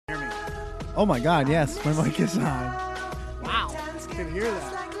Oh my God, yes, my mic is on. Wow. I can hear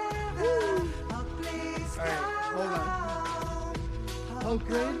that. Woo. All right, hold on. How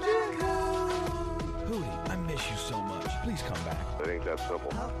could you go? Hootie, I miss you so much. Please come back. It ain't that simple.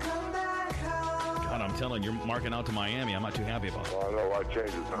 God, I'm telling you, you're marking out to Miami. I'm not too happy about it. Well, I know why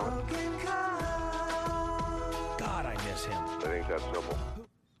changes, huh? God, I miss him. It ain't that simple.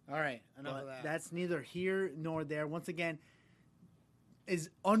 All right, enough of that. That's neither here nor there. Once again, as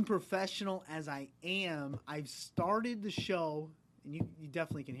unprofessional as I am, I've started the show, and you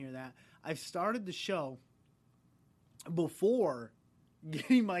definitely can hear that. I've started the show before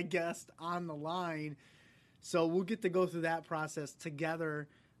getting my guest on the line, so we'll get to go through that process together.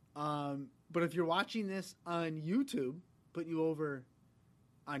 But if you're watching this on YouTube, put you over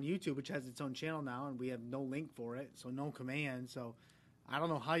on YouTube, which has its own channel now, and we have no link for it, so no command. So I don't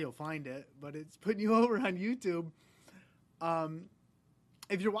know how you'll find it, but it's putting you over on YouTube.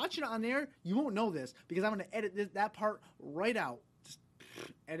 If you're watching it on there, you won't know this because I'm going to edit that part right out. Just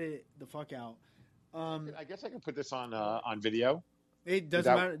edit it the fuck out. I guess I can put this on video. It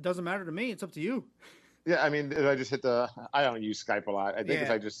doesn't matter. It doesn't matter to me. It's up to you. Yeah, I mean, if I just hit I don't use Skype a lot. I think if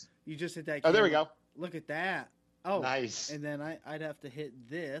I just... You just hit that Oh, there we camera. go. Look at that. Oh, nice. And then I'd have to hit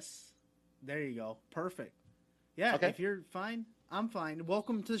this. There you go. Perfect. Yeah, okay. If you're fine, I'm fine.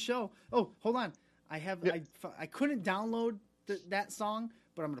 Welcome to the show. Oh, hold on. I couldn't download that song,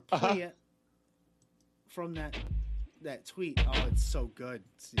 but I'm going to play it from that tweet. Oh, it's so good.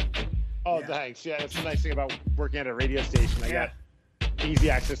 Thanks. Yeah, that's the nice thing about working at a radio station. I got easy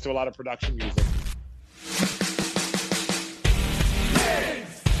access to a lot of production music.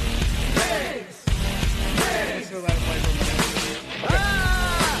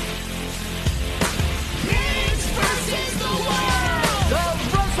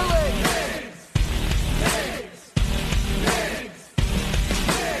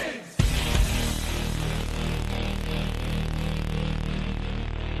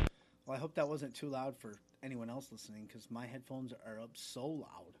 Well, I hope that wasn't too loud for anyone else listening because my headphones are up so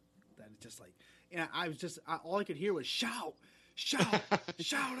loud that it's just like, all I could hear was shout, shout,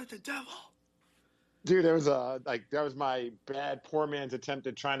 shout at the devil. Dude, that was my bad poor man's attempt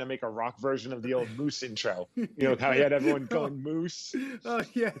at trying to make a rock version of the old Moose intro. You know how he had everyone going Moose. Oh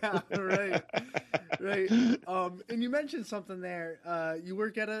yeah, right. And you mentioned something there. You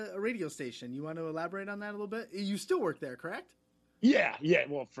work at a radio station. You want to elaborate on that a little bit? You still work there, correct? Yeah.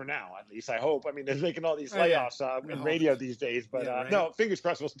 Well, for now, at least, I hope. I mean, they're making all these layoffs in radio these days, but no, fingers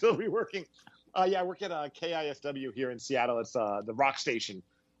crossed, we'll still be working. I work at KISW here in Seattle. It's the rock station.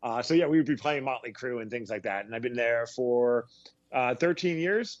 So yeah, we would be playing Motley Crue and things like that. And I've been there for 13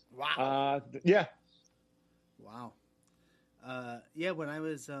 years. Wow. Yeah. Wow. When I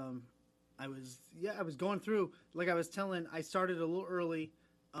was going through, like I was telling, I started a little early,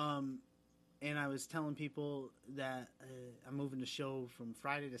 and I was telling people that I'm moving the show from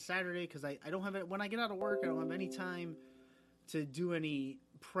Friday to Saturday because I don't have it. When I get out of work, I don't have any time to do any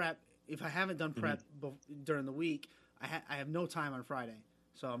prep. If I haven't done prep during the week, I have no time on Friday.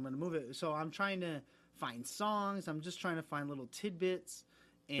 So I'm going to move it. So I'm trying to find songs. I'm just trying to find little tidbits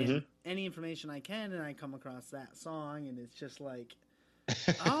and any information I can. And I come across that song and it's just like,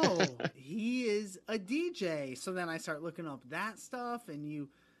 oh, he is a DJ. So then I start looking up that stuff and you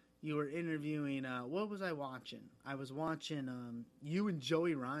were interviewing, what was I watching? I was watching you and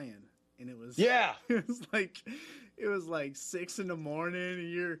Joey Ryan. And it was, it was like 6 a.m.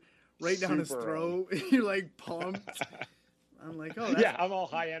 and you're right down his throat. You're like pumped. I'm like, oh, yeah, I'm all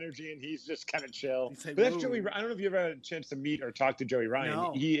high energy, and he's just kind of chill. Like, but that's Joey. I don't know if you've ever had a chance to meet or talk to Joey Ryan.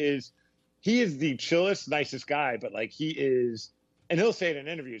 No. He is the chillest, nicest guy, but like he is, and he'll say it in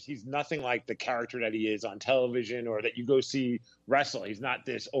interviews. He's nothing like the character that he is on television or that you go see wrestle. He's not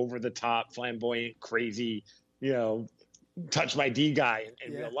this over the top, flamboyant, crazy, touch my D guy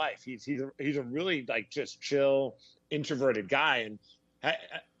in real life. He's a really like just chill, introverted guy, and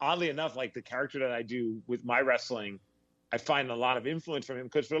oddly enough, like the character that I do with my wrestling, I find a lot of influence from him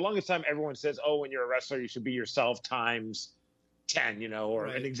because for the longest time, everyone says, oh, when you're a wrestler, you should be yourself times 10, or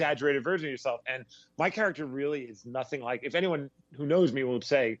an exaggerated version of yourself. And my character really is nothing like, if anyone who knows me will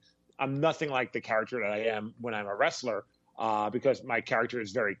say, I'm nothing like the character that I am when I'm a wrestler because my character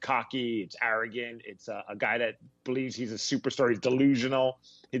is very cocky. It's arrogant. It's a guy that believes he's a superstar. He's delusional.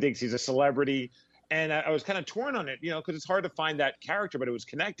 He thinks he's a celebrity. And I was kind of torn on it, because it's hard to find that character, but it was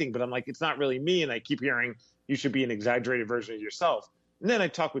connecting. But I'm like, it's not really me. And I keep hearing you should be an exaggerated version of yourself. And then I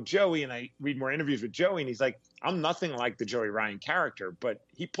talk with Joey and I read more interviews with Joey. And he's like, I'm nothing like the Joey Ryan character, but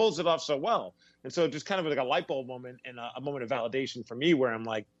he pulls it off so well. And so just kind of like a light bulb moment and a moment of validation for me where I'm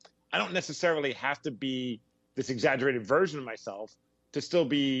like, I don't necessarily have to be this exaggerated version of myself. to still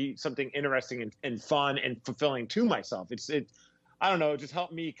be something interesting and fun and fulfilling to myself. I don't know, it just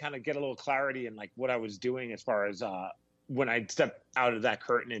helped me kind of get a little clarity in like what I was doing as far as when I step out of that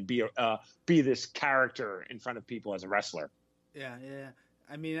curtain and be this character in front of people as a wrestler. Yeah.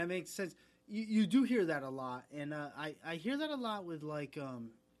 I mean, that makes sense. You do hear that a lot, and I hear that a lot with like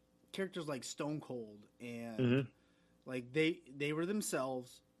characters like Stone Cold, and like they were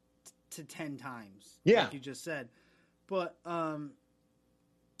themselves to 10 times, like you just said. But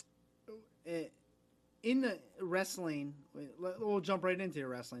in the wrestling, we'll jump right into your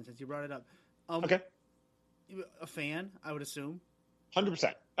wrestling since you brought it up. Okay. A fan, I would assume.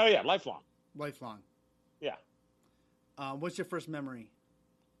 100%. Oh yeah, lifelong. Yeah. What's your first memory?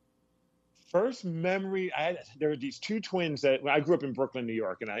 First memory, there were these two twins that I grew up in Brooklyn, New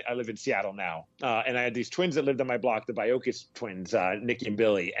York, and I live in Seattle now. And I had these twins that lived on my block, the Biokis twins, Nikki and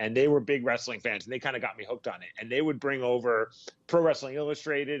Billy, and they were big wrestling fans, and they kind of got me hooked on it. And they would bring over Pro Wrestling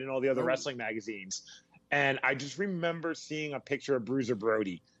Illustrated and all the other wrestling magazines. And I just remember seeing a picture of Bruiser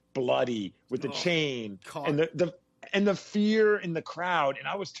Brody, bloody, with the chain, and the fear in the crowd. And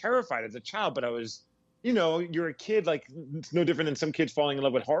I was terrified as a child, but I was, you're a kid, like it's no different than some kids falling in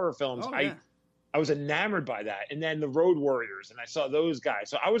love with horror films. I was enamored by that. And then the Road Warriors, and I saw those guys.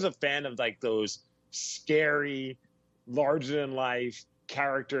 So I was a fan of like those scary, larger than life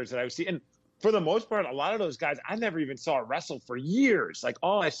characters that I would see. And for the most part, a lot of those guys, I never even saw wrestle for years. Like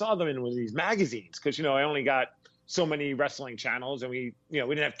all I saw them in was these magazines. Cause I only got so many wrestling channels, and we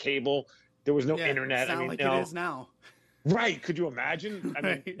didn't have cable. There was no internet. It's not like it is now. Right. Could you imagine? I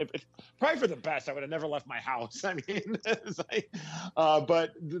mean, probably for the best. I would have never left my house. I mean,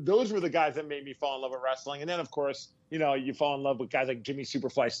 but those were the guys that made me fall in love with wrestling. And then, of course, you fall in love with guys like Jimmy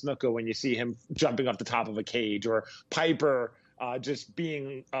Superfly Snuka when you see him jumping off the top of a cage, or Piper just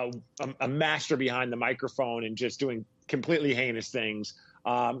being a master behind the microphone and just doing completely heinous things.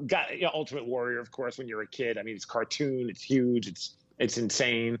 Ultimate Warrior, of course, when you're a kid. I mean, it's cartoon, it's huge, it's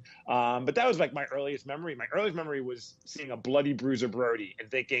insane. But that was like my earliest memory. My earliest memory was seeing a bloody Bruiser Brody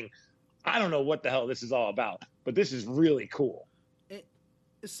and thinking, I don't know what the hell this is all about, but this is really cool. I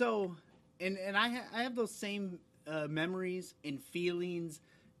have those same memories and feelings,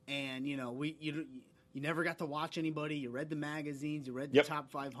 and you never got to watch anybody. You read the magazines, you read the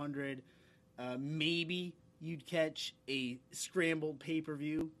top 500. Maybe you'd catch a scrambled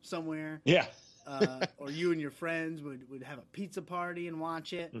pay-per-view somewhere. Yeah. Or you and your friends would have a pizza party and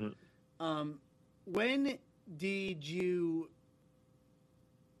watch it. Mm-hmm. When did you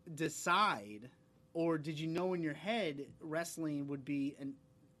decide, or did you know in your head wrestling would be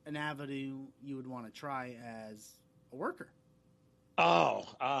an avenue you would want to try as a worker?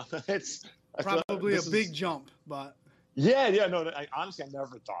 It's probably a big jump, but honestly, I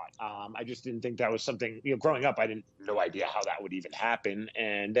never thought. I just didn't think that was something. Growing up, I didn't no idea how that would even happen,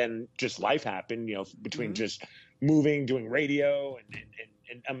 and then just life happened. Between just moving, doing radio,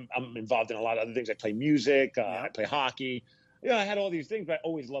 and I'm involved in a lot of other things. I play music, I play hockey. I had all these things, but I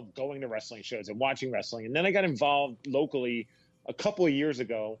always loved going to wrestling shows and watching wrestling. And then I got involved locally a couple of years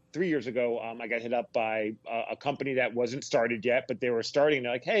ago, 3 years ago. I got hit up by a company that wasn't started yet, but they were starting.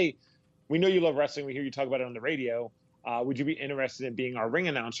 They're like, "Hey, we know you love wrestling. We hear you talk about it on the radio. Would you be interested in being our ring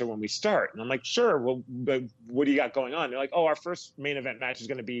announcer when we start?" And I'm like, "Sure. Well, but what do you got going on?" They're like, "Oh, our first main event match is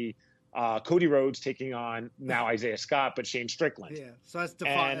going to be Cody Rhodes taking on now Isaiah Scott, but Shane Strickland." Yeah. So that's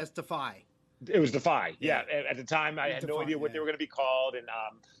Defy. That's Defy. It was Defy. Yeah. At the time, I had no idea what they were going to be called, and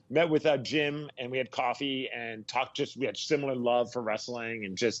met with Jim, and we had coffee and talked. We had similar love for wrestling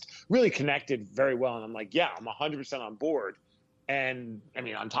and just really connected very well. And I'm like, "Yeah, I'm 100% on board." And I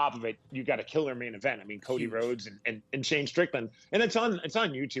mean, on top of it, you got a killer main event. I mean, Cody Rhodes and Shane Strickland, and it's on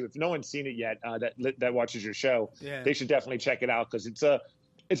YouTube. If no one's seen it yet, that watches your show, they should definitely check it out, because it's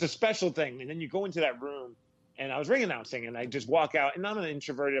a special thing. And then you go into that room, and I was ring announcing, and I just walk out, and I'm an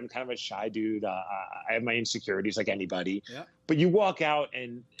introverted. I'm kind of a shy dude. I have my insecurities like anybody. Yeah. But you walk out,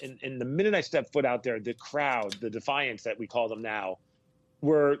 and the minute I step foot out there, the crowd, the Defiance that we call them now,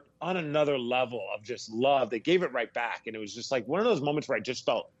 were on another level of just love. They gave it right back. And it was just like one of those moments where I just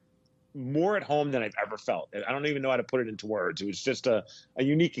felt more at home than I've ever felt. I don't even know how to put it into words. It was just a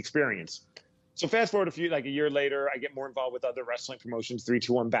unique experience. So fast forward a year later, I get more involved with other wrestling promotions,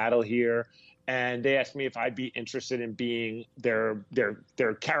 321 Battle here. And they asked me if I'd be interested in being their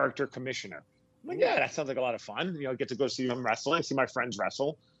character commissioner. I'm like, yeah, that sounds like a lot of fun. Get to go see them wrestling, see my friends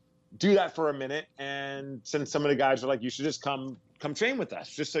wrestle. Do that for a minute, and since some of the guys were like, "You should just come train with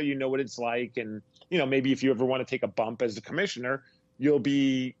us, just so you know what it's like, and maybe if you ever want to take a bump as a commissioner, you'll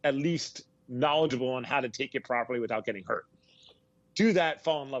be at least knowledgeable on how to take it properly without getting hurt." Do that,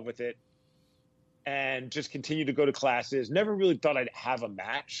 fall in love with it. and just continued to go to classes. Never really thought I'd have a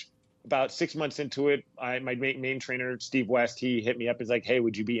match. About 6 months into it, my main trainer, Steve West, he hit me up. He's like, hey,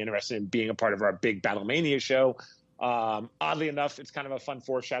 would you be interested in being a part of our big Battlemania show? Oddly enough, it's kind of a fun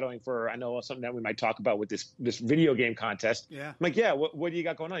foreshadowing for, I know, something that we might talk about with this video game contest. Yeah. I'm like, yeah, what do you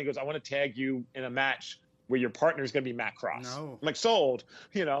got going on? He goes, I want to tag you in a match where your partner is going to be Matt Cross. No. I'm like, sold.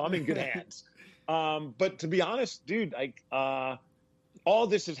 I'm in good hands. But to be honest, dude, like, all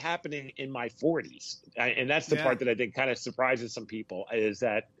this is happening in my 40s. And that's the part that I think kind of surprises some people, is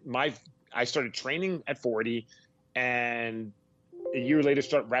that I started training at 40 and a year later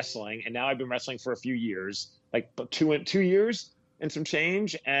start wrestling. And now I've been wrestling for a few years, like 2 years and some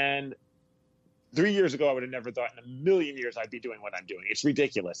change. And 3 years ago, I would have never thought in a million years I'd be doing what I'm doing. It's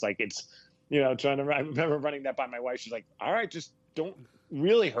ridiculous. Like, it's, I remember running that by my wife. She's like, all right, just don't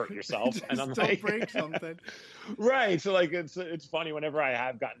really hurt yourself. And I'm don't like, break something. Right. So like, it's funny whenever I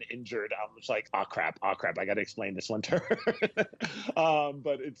have gotten injured, I'm just like, oh crap. I got to explain this one to her.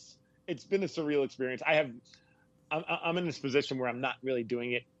 But it's been a surreal experience. I'm in this position where I'm not really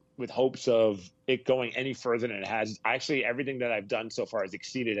doing it with hopes of it going any further than it has. Actually, everything that I've done so far has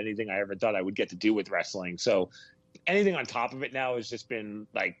exceeded anything I ever thought I would get to do with wrestling. So anything on top of it now has just been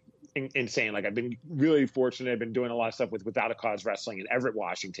like insane. Like, I've been really fortunate. I've been doing a lot of stuff with Without a Cause Wrestling in Everett,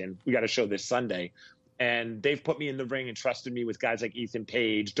 Washington. We got a show this Sunday, and they've put me in the ring and trusted me with guys like Ethan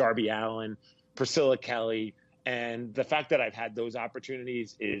Page, Darby Allin, Priscilla Kelly. And the fact that I've had those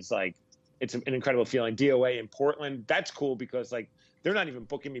opportunities is like, it's an incredible feeling. DOA in Portland, that's cool because like, they're not even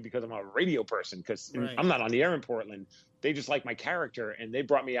booking me because I'm a radio person, because I'm not on the air in Portland. They just like my character, and they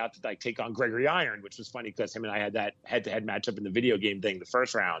brought me out to like take on Gregory Iron, which was funny because him and I had that head-to-head matchup in the video game thing, the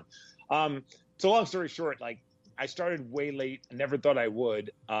first round. So long story short, like, I started way late. I never thought I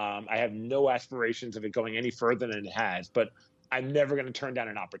would. I have no aspirations of it going any further than it has, but I'm never going to turn down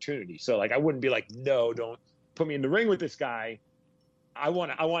an opportunity. So like, I wouldn't be like, no, don't put me in the ring with this guy. I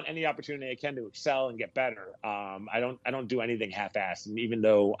want any opportunity I can to excel and get better. I don't do anything half-assed. And even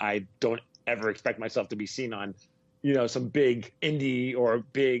though I don't ever expect myself to be seen on, some big indie or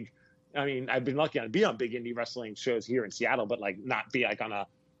big, I mean, I've been lucky to be on big indie wrestling shows here in Seattle, but like not be like on a,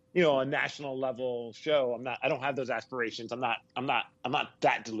 a national level show. I don't have those aspirations. I'm not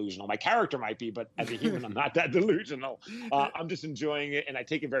that delusional. My character might be, but as a human, I'm not that delusional. I'm just enjoying it, and I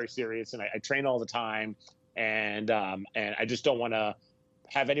take it very serious, and I train all the time. And I just don't want to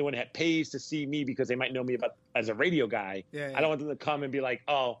have anyone that pays to see me because they might know me as a radio guy. Yeah. I don't want them to come and be like,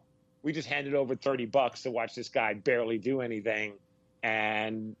 oh, we just handed over $30 to watch this guy barely do anything.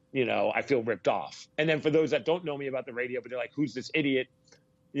 And, I feel ripped off. And then for those that don't know me about the radio, but they're like, who's this idiot,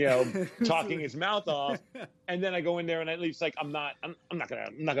 talking his mouth off. And then I go in there and at least like, I'm not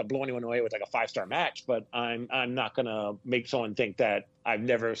gonna blow anyone away with like a 5-star match, but I'm not gonna make someone think that I've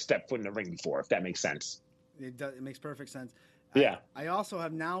never stepped foot in the ring before, if that makes sense. It makes perfect sense. Yeah. I also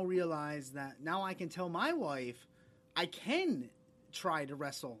have now realized that now I can tell my wife I can try to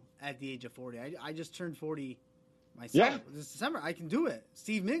wrestle at the age of 40. I just turned 40 myself this December. I can do it.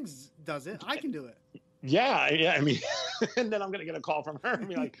 Steve Miggs does it. I can do it. Yeah. I mean, and then I'm going to get a call from her and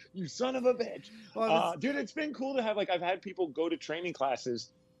be like, you son of a bitch. Well, dude, it's been cool to have, like, I've had people go to training classes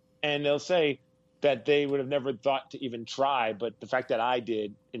and they'll say that they would have never thought to even try, but the fact that I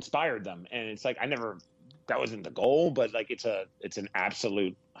did inspired them. And it's like, that wasn't the goal, but like, it's an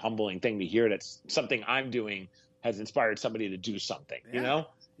absolute humbling thing to hear that something I'm doing has inspired somebody to do something,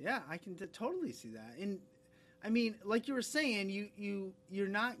 Yeah, I can totally see that. And I mean, like you were saying, you're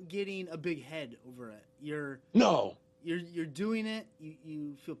not getting a big head over it. You're doing it.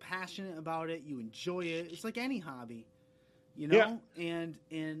 You feel passionate about it. You enjoy it. It's like any hobby, and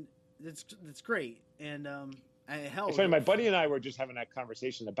that's great. And hell, it's funny. My buddy and I were just having that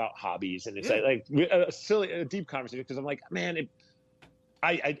conversation about hobbies, and it's like a deep conversation because I'm like, man,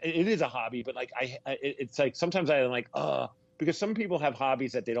 it is a hobby, but like it's like sometimes I'm like, because some people have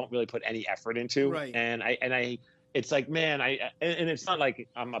hobbies that they don't really put any effort into, right? And it's like, man, and it's not like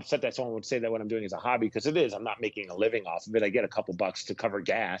I'm upset that someone would say that what I'm doing is a hobby, because it is. I'm not making a living off of it. I get a couple bucks to cover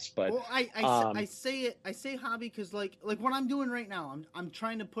gas, but I say hobby because like what I'm doing right now, I'm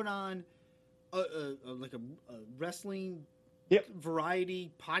trying to put on a wrestling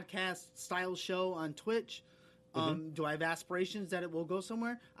variety podcast style show on Twitch. Do I have aspirations that it will go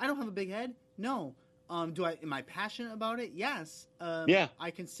somewhere? I don't have a big head. No. Am I passionate about it? Yes.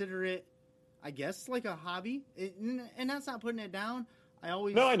 I consider it, I guess, like a hobby, and that's not putting it down. I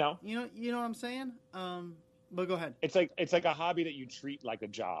know. You know what I'm saying? But go ahead. It's like a hobby that you treat like a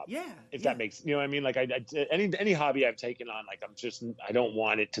job. Yeah. If that makes, what I mean? Like any hobby I've taken on, like I don't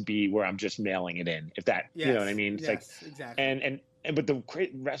want it to be where I'm just mailing it in. If that, you know what I mean? It's exactly. but the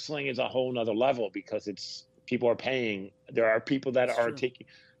great wrestling is a whole nother level because it's people are paying. There are people that That's are true. taking.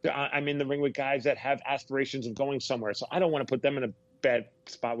 I'm in the ring with guys that have aspirations of going somewhere, so I don't want to put them in a bad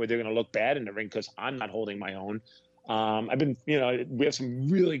spot where they're going to look bad in the ring because I'm not holding my own. I've been, we have some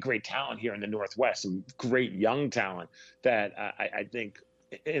really great talent here in the Northwest, some great young talent that I think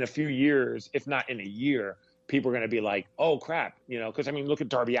in a few years, if not in a year, people are going to be like, oh crap, because I mean, look at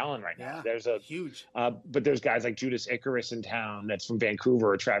Darby Allin right now. Yeah, There's a huge. but there's guys like Judas Icarus in town that's from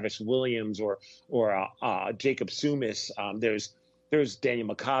Vancouver, or Travis Williams, or Jacob Sumis. There's Daniel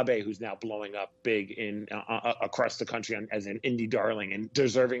Makabe, who's now blowing up big in across the country as an indie darling, and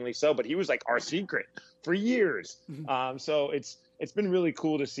deservingly so. But he was like our secret for years. So it's been really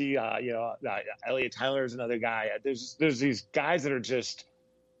cool to see. Elliot Tyler is another guy. There's these guys that are just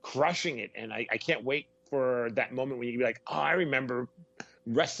crushing it, and I can't wait for that moment when you can be like, oh, I remember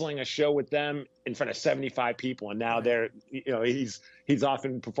wrestling a show with them in front of 75 people, and now they're he's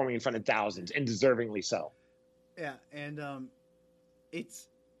often performing in front of thousands, and deservingly so. Yeah, and it's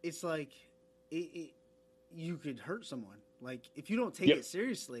like you could hurt someone. Like if you don't take it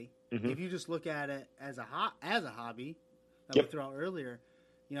seriously, if you just look at it as a hobby that we threw out earlier,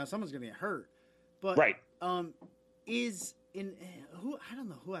 someone's gonna get hurt. But I don't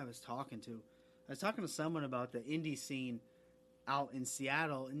know who I was talking to. I was talking to someone about the indie scene out in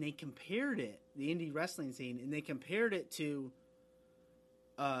Seattle, and they compared it, the indie wrestling scene, and they compared it to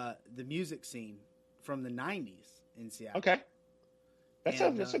the music scene from the 90s in Seattle. Okay.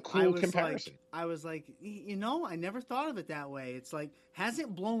 That's a cool comparison. I was like, I never thought of it that way. It's like,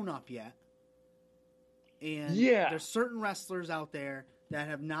 hasn't blown up yet. And there's certain wrestlers out there that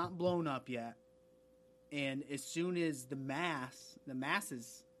have not blown up yet. And as soon as the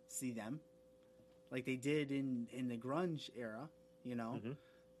masses see them, like they did in the grunge era,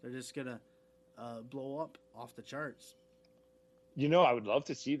 they're just going to blow up off the charts. I would love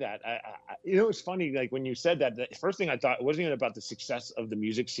to see that. It's funny, like when you said that, the first thing I thought, it wasn't even about the success of the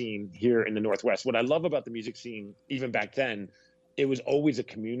music scene here in the Northwest. What I love about the music scene, even back then, it was always a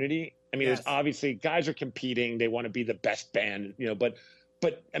community. I mean, there's obviously guys are competing. They want to be the best band,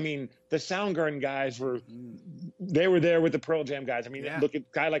 but I mean, the Soundgarden guys were there with the Pearl Jam guys. I mean, look at a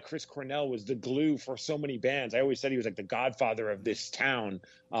guy like Chris Cornell was the glue for so many bands. I always said he was like the godfather of this town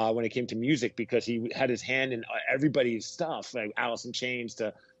when it came to music, because he had his hand in everybody's stuff, like Alice in Chains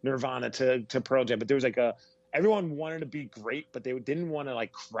to Nirvana to Pearl Jam. But there was like everyone wanted to be great, but they didn't want to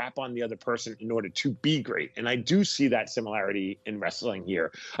like crap on the other person in order to be great. And I do see that similarity in wrestling here.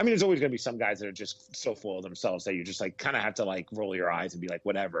 I mean, there's always going to be some guys that are just so full of themselves that you just like kind of have to like roll your eyes and be like,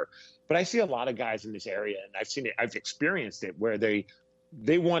 whatever. But I see a lot of guys in this area, and I've experienced it, where they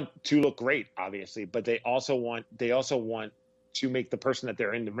want to look great, obviously, but they also want to make the person that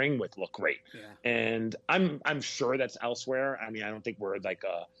they're in the ring with look great. Yeah. And I'm sure that's elsewhere. I mean, I don't think we're like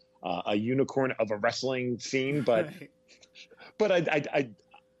a unicorn of a wrestling scene, but but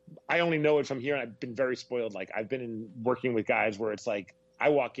I only know it from here, and I've been very spoiled. Like I've been working with guys where it's like I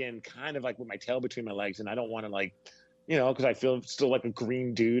walk in kind of like with my tail between my legs, and I don't want to like, because I feel still like a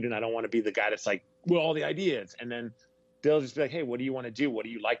green dude, and I don't want to be the guy that's like with all the ideas. And then they'll just be like, hey, what do you want to do? What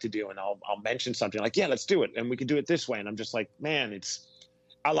do you like to do? And I'll mention something like, yeah, let's do it, and we can do it this way. And I'm just like, man,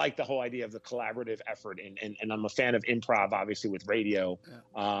 I like the whole idea of the collaborative effort, and I'm a fan of improv, obviously, with radio.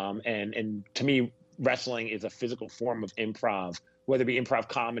 Yeah. And to me, wrestling is a physical form of improv, whether it be improv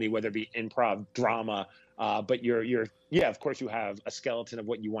comedy, whether it be improv drama. But of course, you have a skeleton of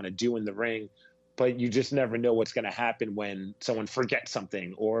what you want to do in the ring, but you just never know what's going to happen when someone forgets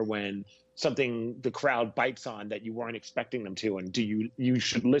something, or when something the crowd bites on that you weren't expecting them to. And you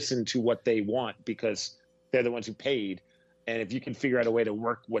should listen to what they want, because they're the ones who paid. And if you can figure out a way to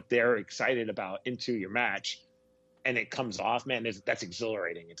work what they're excited about into your match, and it comes off, man, that's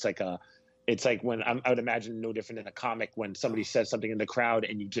exhilarating. It's like when I would imagine no different than a comic, when somebody says something in the crowd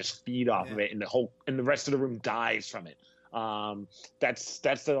and you just feed off of it, and the rest of the room dies from it. That's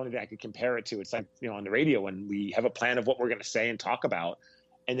the only thing I could compare it to. It's like, on the radio, when we have a plan of what we're going to say and talk about,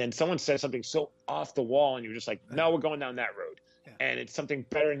 and then someone says something so off the wall, and you're just like, no, we're going down that road, and it's something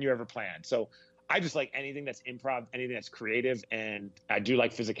better than you ever planned. So I just like anything that's improv, anything that's creative, and I do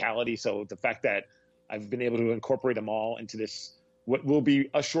like physicality. So the fact that I've been able to incorporate them all into this, what will be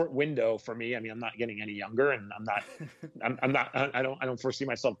a short window for me. I mean, I'm not getting any younger, and I don't foresee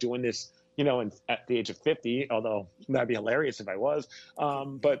myself doing this, at the age of 50, although that'd be hilarious if I was.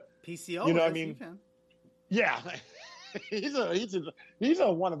 But PCO, I mean, yeah, he's a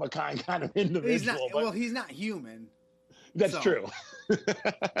one of a kind of individual. He's not human. That's true.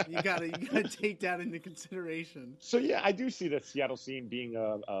 you gotta take that into consideration. So yeah, I do see the Seattle scene being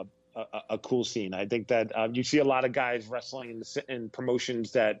a cool scene. I think that you see a lot of guys wrestling in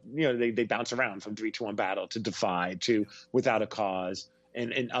promotions that they bounce around from 3-2-1 Battle to Defy to Without a Cause.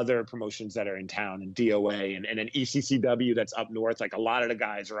 And other promotions that are in town, and DOA and an ECCW that's up north. Like, a lot of the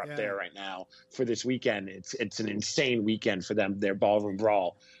guys are up there right now for this weekend. It's an insane weekend for them. Their Ballroom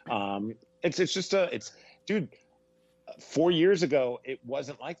Brawl. Dude. 4 years ago, it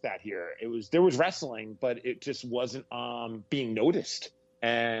wasn't like that here. There was wrestling, but it just wasn't being noticed.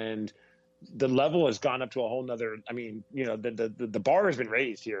 And the level has gone up to a whole nother. I mean, the bar has been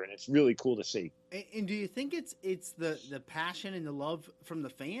raised here, and it's really cool to see. And do you think it's the passion and the love from the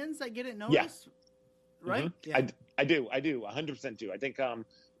fans that get it noticed? Yeah. Right? Mm-hmm. Yeah. I do 100% do. I think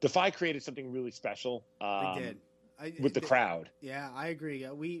Defy created something really special. They did with the crowd. Yeah, I agree.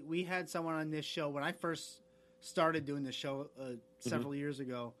 We had someone on this show when I first started doing the show several years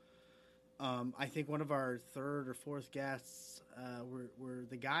ago. I think one of our third or fourth guests were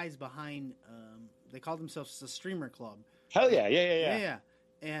the guys behind. They called themselves the Streamer Club. Hell yeah.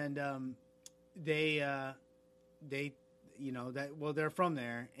 And they they're from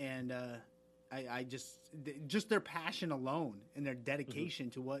there, and I just their passion alone and their dedication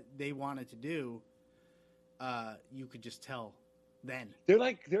to what they wanted to do, you could just tell. Then they're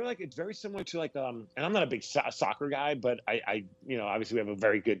like it's very similar to and I'm not a big soccer guy, but I obviously we have a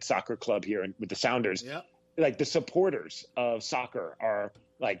very good soccer club here with the Sounders. Yep. Like, the supporters of soccer are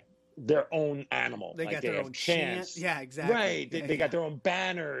like their own animal. They got their own chants. Yeah, exactly. Right. They got their own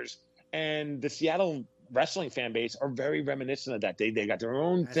banners, and the Seattle wrestling fan base are very reminiscent of that. They got their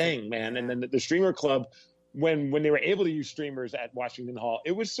own thing, man. Yeah. And then the Streamer Club, when they were able to use streamers at Washington Hall,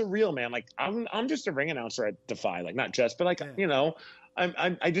 it was surreal, man. Like, I'm just a ring announcer at Defy, like, not just, but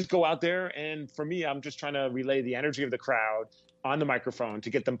I just go out there, and for me, I'm just trying to relay the energy of the crowd on the microphone to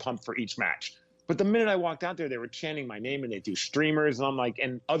get them pumped for each match. But the minute I walked out there, they were chanting my name, and they do streamers, and I'm like,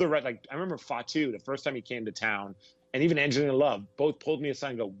 and other I remember Fatu, the first time he came to town, and even Angelina Love both pulled me aside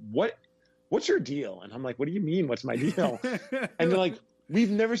and go, what's your deal? And I'm like, what do you mean, what's my deal? And they're like,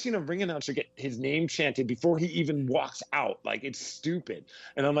 we've never seen a ring announcer get his name chanted before he even walks out. Like, it's stupid.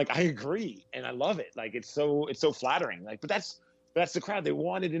 And I'm like, I agree, and I love it. Like, it's so flattering. Like, but that's the crowd. They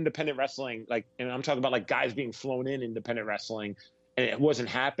wanted independent wrestling. Like, and I'm talking about like guys being flown in independent wrestling, and it wasn't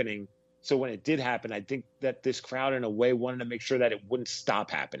happening. So when it did happen, I think that this crowd in a way wanted to make sure that it wouldn't stop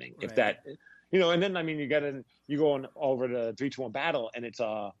happening. Right. If that, and then, I mean, you go on over to 3-2-1 Battle, and it's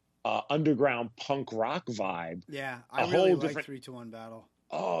a underground punk rock vibe. Yeah, I really like 3-2-1 Battle.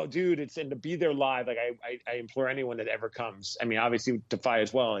 Oh, dude, and to be there live, like, I implore anyone that ever comes. I mean, obviously Defy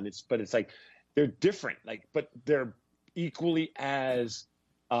as well, but it's like they're different, like, but they're equally as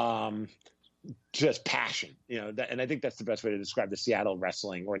just passion, and I think that's the best way to describe the Seattle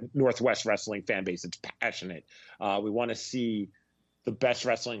wrestling or Northwest wrestling fan base. It's passionate. We want to see the best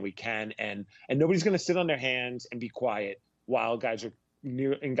wrestling we can, and nobody's going to sit on their hands and be quiet while guys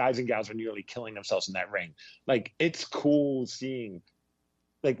and gals are nearly killing themselves in that ring. Like, it's cool seeing,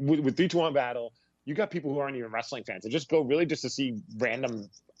 like, with 3-2-1 Battle, you got people who aren't even wrestling fans. They just go really just to see random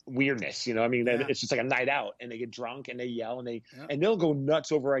weirdness, I mean, it's just like a night out, and they get drunk and they yell and they'll go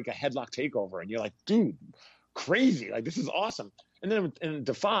nuts over like a headlock takeover, and you're like, dude, crazy, like, this is awesome. And then in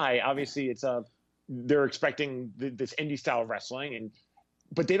Defy, obviously it's they're expecting this indie style of wrestling,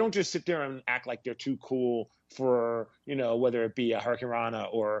 but they don't just sit there and act like they're too cool for, whether it be a Hurricane Rana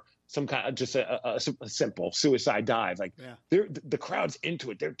or some kind of just a simple suicide dive. Like, the crowd's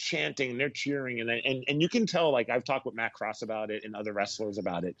into it. They're chanting and they're cheering. And you can tell, like, I've talked with Matt Cross about it and other wrestlers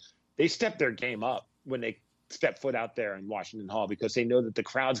about it. They step their game up when they step foot out there in Washington Hall, because they know that the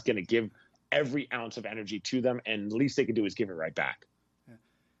crowd's going to give every ounce of energy to them. And the least they can do is give it right back.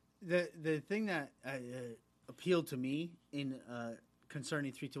 The thing that appealed to me in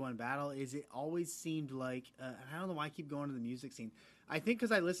concerning 3-2-1 Battle is it always seemed like I don't know why I keep going to the music scene. I think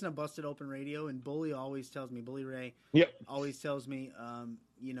because I listen to Busted Open Radio, and Bully always tells me, Bully Ray, always tells me,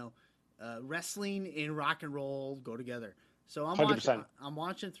 wrestling and rock and roll go together. So I'm 100%. I'm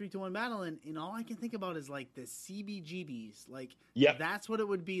watching 3-2-1 Battle, and all I can think about is like the CBGBs. Like, that's what it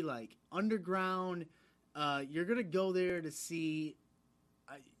would be like. Underground. You're gonna go there to see,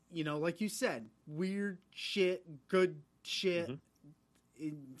 like you said, weird shit, good shit. Mm-hmm.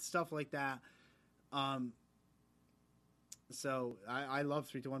 Stuff like that. So I love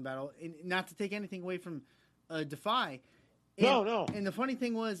 3-2-1 Battle, and not to take anything away from Defy. No. And the funny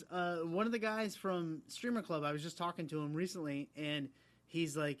thing was, one of the guys from Streamer Club, I was just talking to him recently, and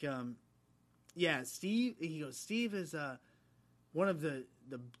he's like, Steve. He goes, Steve is one of the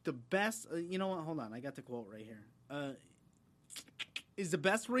best. You know what? Hold on, I got the quote right here. Is the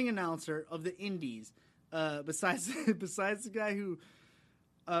best ring announcer of the Indies, besides the guy who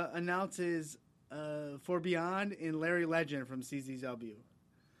announces For Beyond and Larry Legend from CZW.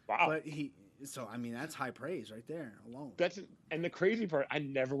 Wow. But so I mean, that's high praise right there alone. And the crazy part, I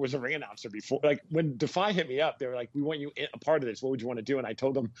never was a ring announcer before. Like when Defy hit me up, they were like, "We want you a part of this. What would you want to do?" And I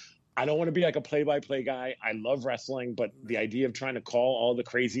told them, I don't want to be like a play-by-play guy. I love wrestling, but the idea of trying to call all the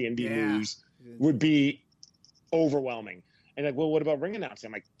crazy indie moves would be overwhelming. And like, well, what about ring announcing?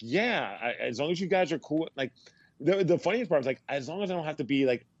 I'm like, yeah, as long as you guys are cool. Like, the funniest part was like, as long as I don't have to be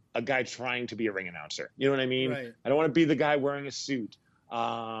like a guy trying to be a ring announcer. You know what I mean? Right. I don't want to be the guy wearing a suit.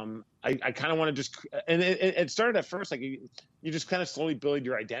 I kind of want to just, and it started at first, like you just kind of slowly build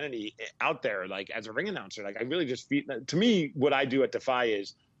your identity out there, like as a ring announcer. Like I really just to me, what I do at Defy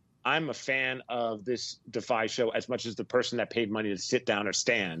is I'm a fan of this Defy show as much as the person that paid money to sit down or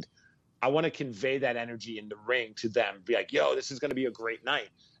stand. I want to convey that energy in the ring to them, be like, yo, this is going to be a great night.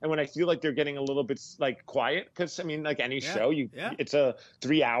 And when I feel like they're getting a little bit like quiet, because I mean, like any show, it's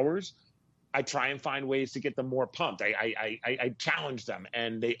 3 hours. I try and find ways to get them more pumped. I challenge them,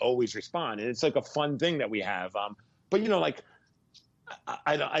 and they always respond. And it's like a fun thing that we have. But you know, like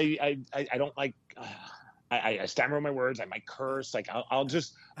I don't like. I stammer my words. I might curse. Like I'll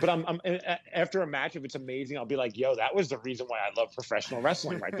just. But I'm after a match, if it's amazing, I'll be like, "Yo, that was the reason why I love professional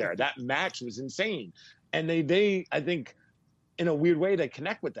wrestling right there. That match was insane." And they I think, in a weird way, they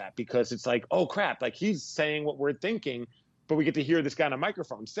connect with that because it's like, oh crap, like he's saying what we're thinking, but we get to hear this guy on a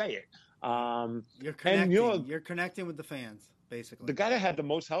microphone say it. You're connecting. And, you know, you're connecting with the fans, basically. The guy that had the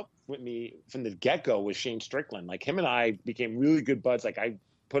most help with me from the get-go was Shane Strickland. Like him and I became really good buds. Like I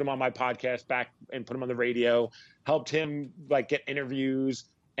put him on my podcast back and put him on the radio, helped him like get interviews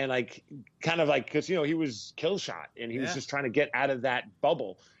and like kind of like, cause you know, he was kill shot and he was just trying to get out of that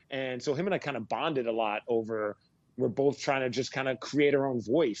bubble. And so him and I kind of bonded a lot over, we're both trying to just kind of create our own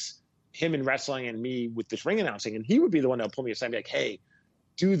voice, him in wrestling and me with this ring announcing. And he would be the one that would pull me aside and be like, hey,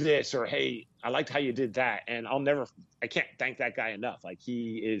 do this, or hey, I liked how you did that. And I can't thank that guy enough. Like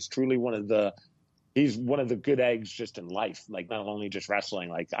he is truly he's one of the good eggs just in life. Like not only just wrestling,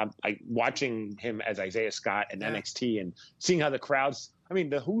 like I watching him as Isaiah Scott and NXT and seeing how the crowds, I mean,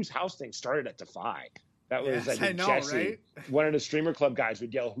 the Who's House thing started at Defy. That was, I think, Jesse, right? One of the Streamer Club guys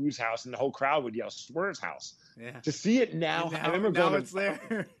would yell Who's House and the whole crowd would yell Swerve's House. Yeah. To see it now, I remember going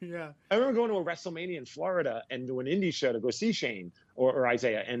there. Yeah. I remember going to a WrestleMania in Florida and to an indie show to go see Shane or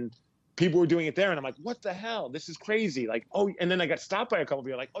Isaiah, and people were doing it there, and I'm like, what the hell? This is crazy. Like, oh, and then I got stopped by a couple of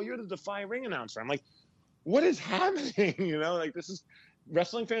people like, oh, you're the Defy ring announcer. I'm like, what is happening? You know, like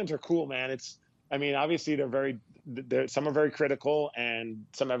wrestling fans are cool, man. I mean, obviously some are very critical and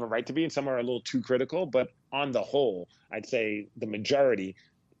some have a right to be, and some are a little too critical, but on the whole, I'd say the majority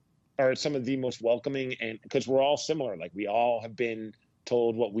are some of the most welcoming, and because we're all similar, like we all have been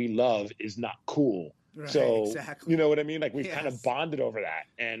told what we love is not cool. Right, so exactly. You know what I mean? Like we've kind of bonded over that.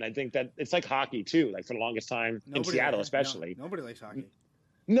 And I think that it's like hockey too, like for the longest time in Seattle, especially. Nobody likes hockey.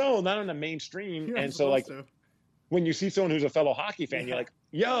 No, not on the mainstream. And so like when you see someone who's a fellow hockey fan, you're like,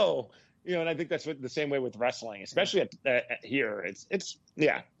 yo, you know, and I think that's the same way with wrestling, especially at here. It's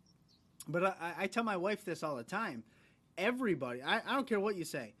yeah. But I tell my wife this all the time. Everybody, I don't care what you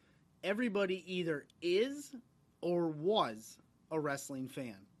say, everybody either is or was a wrestling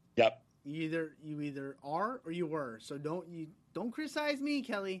fan. Yep. You either are or you were. So don't criticize me,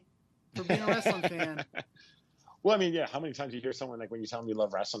 Kelly, for being a wrestling fan. Well, I mean, yeah. How many times do you hear someone like when you tell them you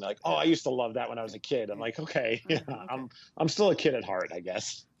love wrestling, they're like, "Oh, I used to love that when I was a kid." I'm like, okay, yeah, okay. I'm still a kid at heart, I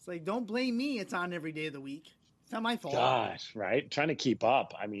guess. It's like, don't blame me. It's on every day of the week. It's not my fault. Gosh, right? Trying to keep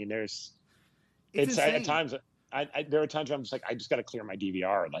up. I mean, it's at times. There are times where I'm just like, I just got to clear my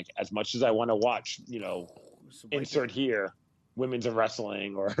DVR. Like as much as I want to watch, you know, insert here. Women's of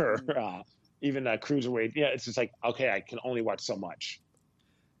wrestling or even cruiserweight. Yeah, it's just like, okay, I can only watch so much.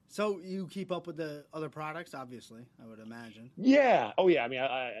 So you keep up with the other products, obviously, I would imagine. Yeah. Oh, yeah. I mean,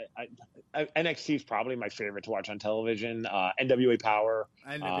 I NXT is probably my favorite to watch on television. NWA Power.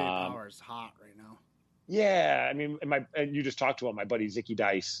 NWA Power is hot right now. Yeah. I mean, and you just talked to him. My buddy Zicky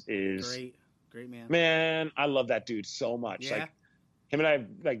Dice is great man. Man, I love that dude so much. Yeah. Like, him and I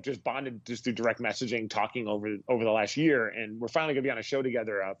like just bonded just through direct messaging, talking over the last year, and we're finally gonna be on a show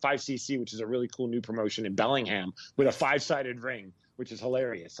together, 5cc, which is a really cool new promotion in Bellingham with a 5-sided ring, which is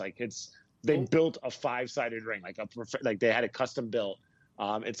hilarious. Like they built a 5-sided ring, like they had it custom built.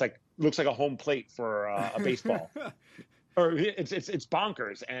 It's like looks like a home plate for a baseball, or it's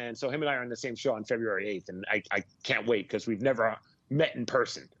bonkers. And so him and I are on the same show on February 8th, and I can't wait because we've never met in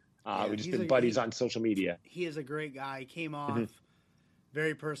person. We've just been buddies on social media. He is a great guy. He came off. Mm-hmm.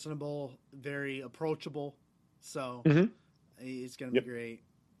 Very personable, very approachable. So it's going to be great.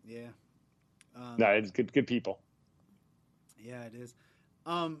 Yeah. No, it's good people. Yeah, it is.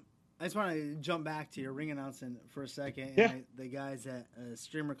 I just want to jump back to your ring announcing for a second. Yeah. And the guys at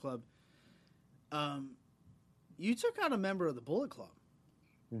Streamer Club. You took out a member of the Bullet Club.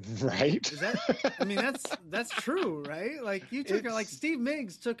 Right? Is that? I mean, that's true, right? Like you took out, like Steve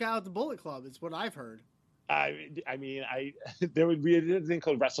Miggs took out the Bullet Club. It's what I've heard. I mean, there would be a thing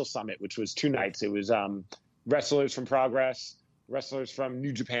called Wrestle Summit, which was 2 nights. It was wrestlers from Progress, wrestlers from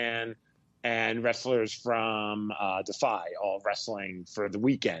New Japan, and wrestlers from Defy, all wrestling for the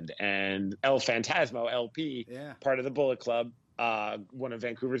weekend. And El Phantasmo, LP, part of the Bullet Club, one of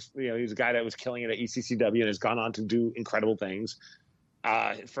Vancouver's, he's a guy that was killing it at ECCW and has gone on to do incredible things.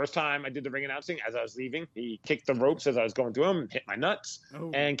 First time I did the ring announcing, as I was leaving, he kicked the ropes as I was going through them, hit my nuts,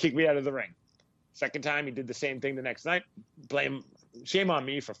 and kicked me out of the ring. Second time, he did the same thing the next night. Shame on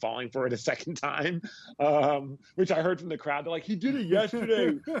me for falling for it a second time, which I heard from the crowd. They're like, he did it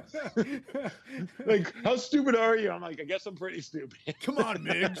yesterday. Like, how stupid are you? I'm like, I guess I'm pretty stupid. Come on,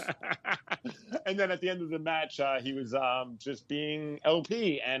 Miggs. And then at the end of the match, he was just being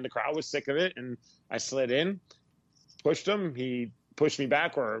LP, and the crowd was sick of it. And I slid in, pushed him. He pushed me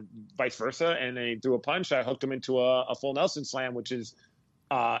back, or vice versa, and then he threw a punch. I hooked him into a full Nelson slam, which is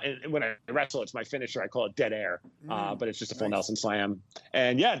and when I wrestle, it's my finisher. I call it dead air, but it's just a full Nelson slam.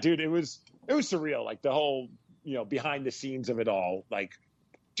 And yeah, dude, it was surreal. Like the whole, behind the scenes of it all, like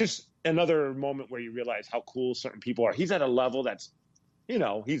just another moment where you realize how cool certain people are. He's at a level that's, he's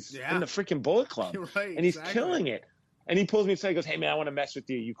in the freaking Bullet Club, right, and he's killing it. And he pulls me aside and goes, "Hey man, I want to mess with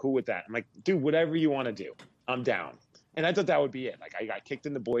you. You cool with that?" I'm like, "Dude, whatever you want to do, I'm down." And I thought that would be it. Like I got kicked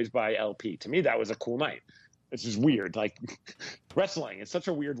in the boys by LP. To me, that was a cool night. It's just weird. Like wrestling, it's such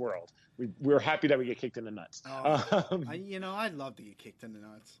a weird world. We're happy that we get kicked in the nuts. I'd love to get kicked in the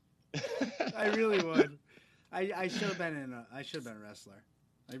nuts. I really would. I should have been a wrestler.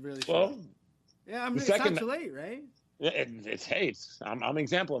 I really should. Well, yeah, it's not too late, right? I'm an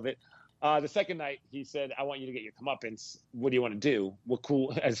example of it. The second night, he said, "I want you to get your comeuppance. What do you want to do? What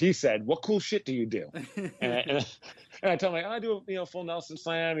cool?" As he said, "What cool shit do you do?" and I told him, "I do a full Nelson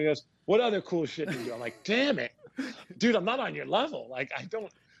slam." He goes, "What other cool shit do you do?" I'm like, "Damn it, dude! I'm not on your level. Like, I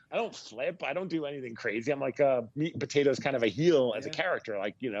don't flip. I don't do anything crazy. I'm like meat and potatoes kind of a heel as a character.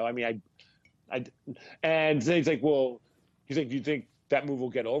 Like, I." And then he's like, "Well," he's like, "Do you think that move will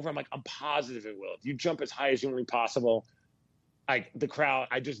get over?" I'm like, "I'm positive it will. If you jump as high as humanly possible." Like the crowd,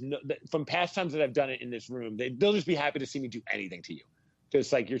 I just know that from past times that I've done it in this room, they'll just be happy to see me do anything to you.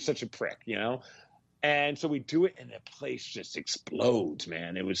 Just like, you're such a prick, And so we do it, and the place just explodes,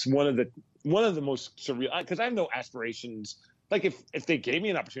 man. It was one of the most surreal, because I have no aspirations. Like if they gave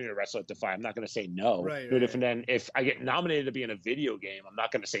me an opportunity to wrestle at Defy, I'm not going to say no. Right. And then if I get nominated to be in a video game, I'm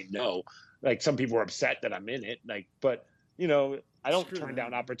not going to say no. Like some people are upset that I'm in it. Like, but I don't turn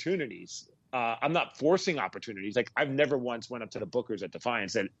down opportunities. I'm not forcing opportunities. Like I've never once went up to the bookers at Defy and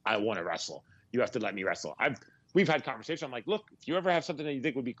said, "I want to wrestle. You have to let me wrestle." We've had conversations. I'm like, "Look, if you ever have something that you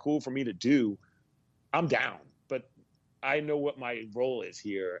think would be cool for me to do, I'm down. But I know what my role is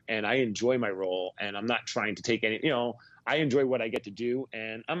here, and I enjoy my role, and I'm not trying to take any. I enjoy what I get to do,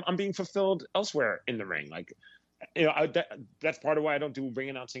 and I'm being fulfilled elsewhere in the ring. Like, that's part of why I don't do ring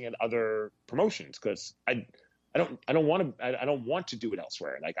announcing at other promotions, because I don't want to do it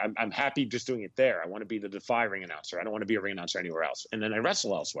elsewhere. Like I'm happy just doing it there. I want to be the Defy ring announcer. I don't want to be a ring announcer anywhere else. And then I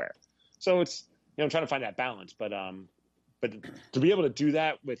wrestle elsewhere. So it's, I'm trying to find that balance. But to be able to do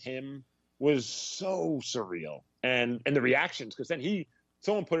that with him was so surreal. And the reactions, because then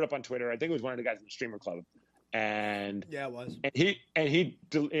someone put it up on Twitter. I think it was one of the guys in the Streamer Club. And yeah, it was. And he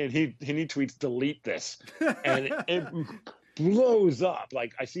tweets, "Delete this," and it blows up.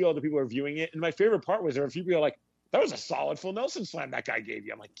 Like I see all the people are viewing it, and my favorite part was there were a few people like, "That was a solid full Nelson slam that guy gave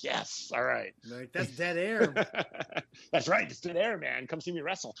you." I'm like, "Yes, all right." Like, that's dead air. That's right, it's dead air, man. Come see me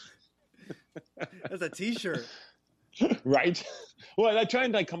wrestle. That's a T-shirt, right? Well, I try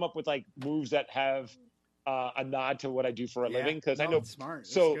and come up with moves that have a nod to what I do for a living, because I know it's smart.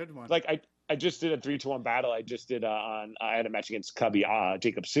 That's so a good one. I just did a 3-2-1 battle. I just did I had a match against Cubby,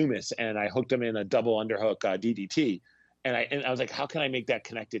 Jacob Sumis, and I hooked him in a double underhook DDT. And I was like, how can I make that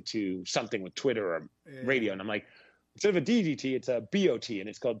connected to something with Twitter or radio? And I'm like, instead of a DDT, it's a BOT, and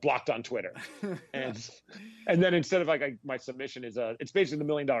it's called Blocked on Twitter. and then instead of my submission is it's basically the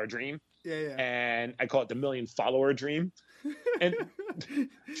 $1 Million Dream. Yeah. And I call it the 1 Million Follower Dream. And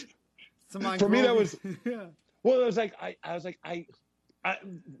for me, that was well. It was like I was like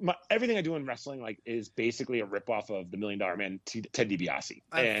everything I do in wrestling is basically a ripoff of the $1 Million Man, Ted DiBiase.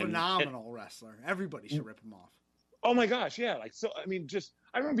 A phenomenal wrestler. Everybody should rip him off. Oh my gosh, yeah.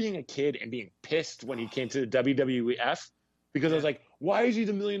 I remember being a kid and being pissed when he came to the WWF, because I was like, Why is he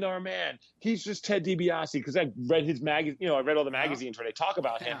the $1 Million Man? He's just Ted DiBiase. Because I read his magazine, I read all the magazines where they talk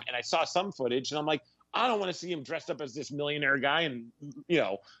about him, and I saw some footage, and I'm like, I don't want to see him dressed up as this millionaire guy. And,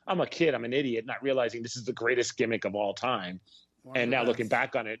 I'm a kid, I'm an idiot, not realizing this is the greatest gimmick of all time. And now looking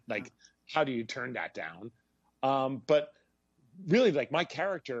back on it, like, how do you turn that down? But really, like, my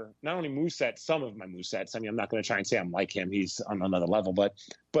character, not only moveset, some of my movesets, I mean, I'm not going to try and say I'm like him. He's on another level, but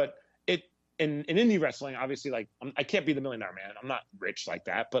in indie wrestling, obviously, like, I can't be the $1 Million Man. I'm not rich like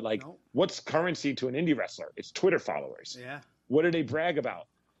that. But, like, what's currency to an indie wrestler? It's Twitter followers. Yeah. What do they brag about?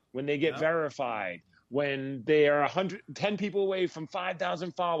 When they get verified, when they are 10 people away from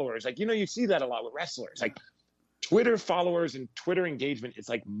 5,000 followers. Like, you see that a lot with wrestlers. Like, Twitter followers and Twitter engagement is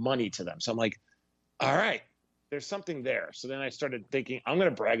like money to them. So I'm like, all right, there's something there. So then I started thinking, I'm going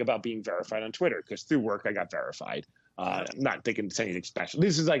to brag about being verified on Twitter, because through work I got verified. I'm not thinking it's anything special.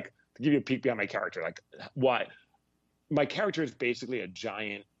 This is like, to give you a peek behind my character, like, what my character is basically a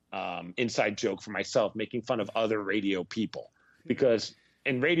giant inside joke for myself, making fun of other radio people, because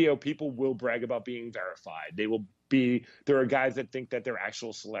in radio, people will brag about being verified. There are guys that think that they're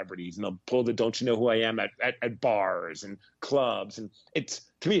actual celebrities, and they'll pull the "don't you know who I am" at bars and clubs. And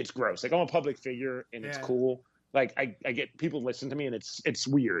to me, it's gross. Like, I'm a public figure, and it's cool. Like, I get people listen to me, and it's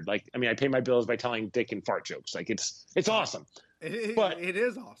weird. Like, I mean, I pay my bills by telling dick and fart jokes. Like, it's awesome. It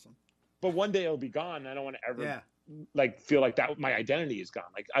is awesome. But one day it'll be gone. I don't want to ever like feel like that my identity is gone.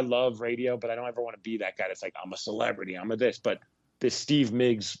 Like, I love radio, but I don't ever want to be that guy that's like, I'm a celebrity, I'm a this. But this Steve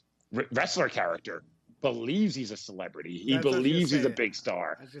Miggs wrestler character believes he's a celebrity. He believes he's a big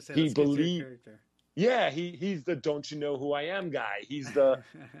star. He believes. Yeah, he's the "don't you know who I am" guy. He's the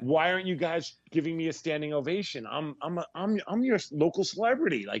 "why aren't you guys giving me a standing ovation? I'm your local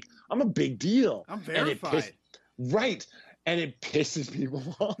celebrity. Like, I'm a big deal. I'm verified. And it pisses people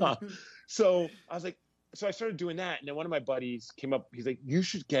off. So I was like, so I started doing that, and then one of my buddies came up. He's like, "You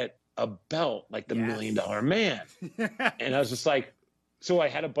should get a belt like the $1 Million Man." And I was just like, so I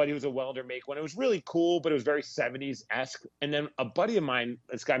had a buddy who was a welder make one. It was really cool, but it was very 70s-esque. And then a buddy of mine,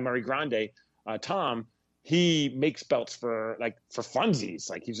 this guy Murray Grande, Tom, he makes belts for funsies.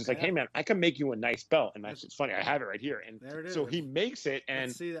 Like, he's just like, "Hey man, I can make you a nice belt." And it's funny, I have it right here. And there it is. So he makes it, and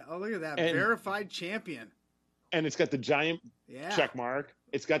let's see that. Oh, look at that, verified champion. And it's got the giant check mark.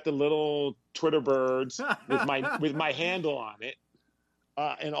 It's got the little Twitter birds with my handle on it,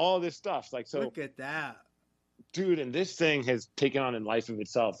 and all this stuff. Like, so look at that, dude. And this thing has taken on a life of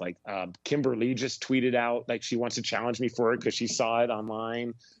itself. Like, Kimberly just tweeted out like she wants to challenge me for it because she saw it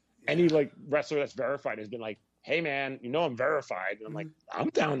online. Any like wrestler that's verified has been like, "Hey man, I'm verified," and I'm like, "I'm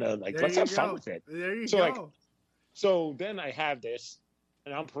down to let's have fun with it." There you go. So then I have this,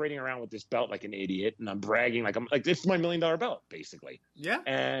 and I'm parading around with this belt like an idiot, and I'm bragging like I'm like, "This is my $1 Million belt," basically. Yeah.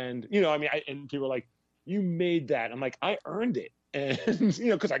 And I mean, and people are like, "You made that?" I'm like, "I earned it," and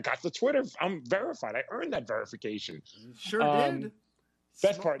because I got the Twitter, I'm verified. I earned that verification. Sure did.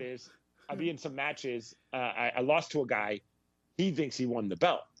 Best part is, I'll be in some matches. I lost to a guy. He thinks he won the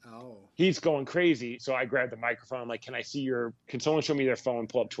belt. Oh. He's going crazy. So I grab the microphone. I'm like, can someone show me their phone,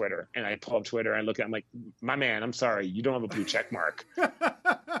 pull up Twitter? And I pull up Twitter and look at it. I'm like, "My man, I'm sorry. You don't have a blue check mark."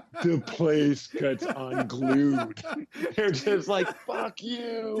 The place gets unglued. They're just like, "Fuck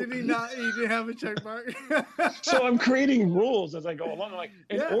you." Did he not? He didn't have a check mark. So I'm creating rules as I go along. I'm like,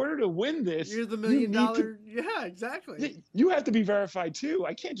 in order to win this, you're the $1 Million. Yeah, exactly. You have to be verified too.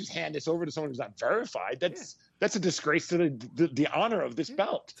 I can't just hand this over to someone who's not verified. That's a disgrace to the honor of this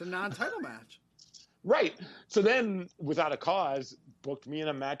belt. It's a non-title match. Right. So then, Without a Cause booked me in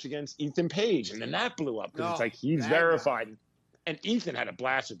a match against Ethan Page, and then that blew up because it's like he's verified. Guy. And Ethan had a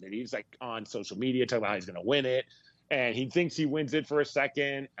blast with it. He's like on social media talking about how he's going to win it, and he thinks he wins it for a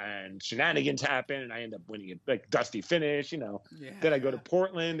second, and shenanigans happen, and I end up winning it, like dusty finish, Yeah. Then I go to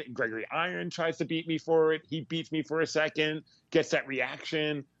Portland, and Gregory Iron tries to beat me for it. He beats me for a second, gets that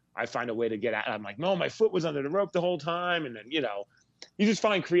reaction. I find a way to get out. I'm like, "No, my foot was under the rope the whole time," and then you just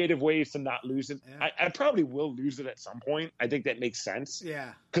find creative ways to not lose it. Yeah. I probably will lose it at some point. I think that makes sense.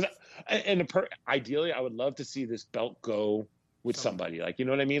 Yeah. Because ideally, I would love to see this belt go with somebody. Like, you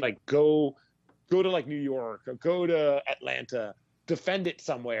know what I mean? Like, go to like New York or go to Atlanta, defend it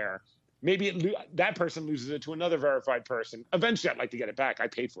somewhere. Maybe that person loses it to another verified person. Eventually, I'd like to get it back. I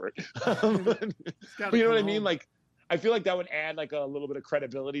paid for it. But you know what I mean? Like, I feel like that would add like a little bit of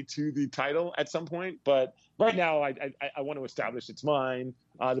credibility to the title at some point. But right now, I want to establish it's mine.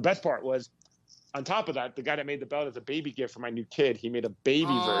 The best part was, on top of that, the guy that made the belt as a baby gift for my new kid, he made a baby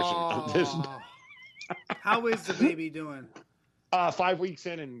version of this. How is the baby doing? 5 weeks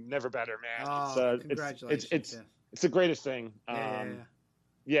in and never better, man. Congratulations. It's the greatest thing.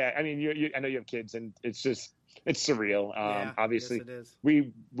 Yeah. I mean, I know you have kids, and it's just it's surreal. Yeah, Obviously, yes, it is.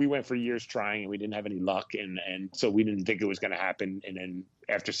 we went for years trying and we didn't have any luck, and so we didn't think it was going to happen. And then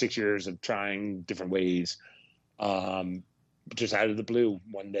after 6 years of trying different ways, just out of the blue,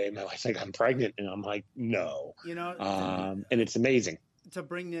 one day my wife's like, "I'm pregnant," and I'm like, "No," You know, and it's amazing. to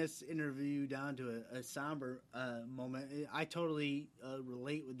bring this interview down to a somber moment, I totally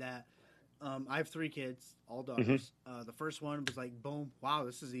relate with that. I have 3 kids, all daughters. The first one was like, boom, wow,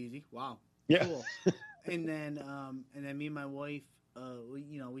 this is easy. Wow, Yeah. cool. and then me and my wife,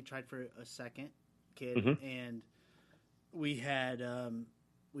 we tried for a second kid, and we had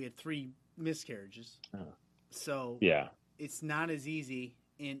 3 miscarriages. So Yeah. it's not as easy.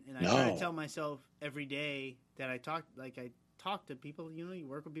 And I No. try to tell myself every day that I talk to people, you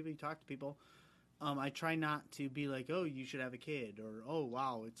work with people, you talk to people. I try not to be like, oh, you should have a kid, or, oh,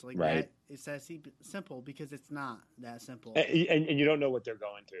 wow, it's like Right. that. It's that simple, because it's not that simple. And you don't know what they're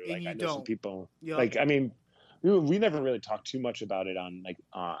going through. And Like, you I know some don't. people, Yup. like, I mean, we never really talk too much about it on like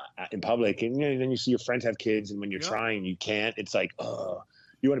in public. And then you see your friends have kids, and when you're Yup. trying, you can't. It's like, oh,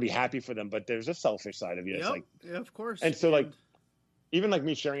 you want to be happy for them, but there's a selfish side of you. It's Yep. like, Yeah, of course. and so, like, even like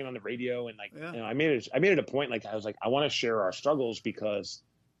me sharing it on the radio, and like, Yeah. I made it a point. Like, I was like, I want to share our struggles, because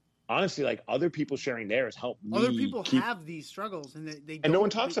honestly, like, other people sharing theirs help me. other people keep, have these struggles, and they and no don't- one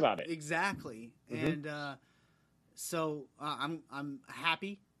talks about it. Exactly. Mhm. And so I'm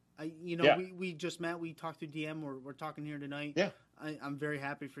happy. Yeah. We just met. We talked through DM. We're talking here tonight. Yeah. I'm very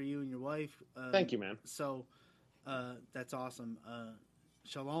happy for you and your wife. Thank you, man. So that's awesome.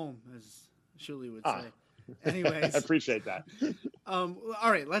 Shalom, as Shuli would Ah. say. Anyways, I appreciate that. all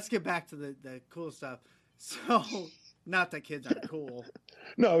right, let's get back to the cool stuff. So, not that kids aren't cool.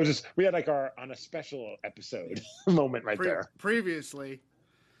 No, it was just, we had like our on a special episode moment right there. Previously,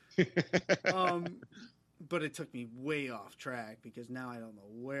 but it took me way off track, because now I don't know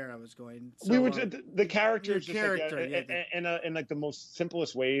where I was going. So, We were the character your is just character, like, yeah, in like the most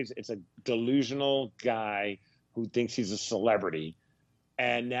simplest ways. It's a delusional guy who thinks he's a celebrity.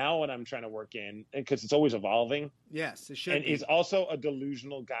 And now what I'm trying to work in, because it's always evolving, yes, it should and be. he's also a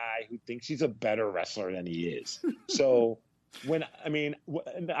delusional guy who thinks he's a better wrestler than he is. So I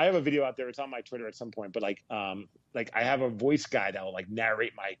have a video out there. It's on my Twitter at some point, but like I have a voice guy that will like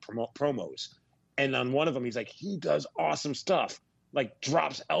narrate my promos. And on one of them, he's like, he does awesome stuff, like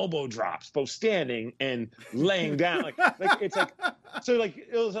drops elbow drops, both standing and laying down. Like it's like, so like,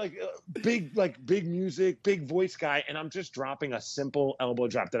 it was like big music, big voice guy. And I'm just dropping a simple elbow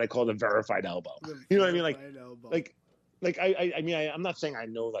drop that I call the verified elbow. You know what I mean? I'm not saying I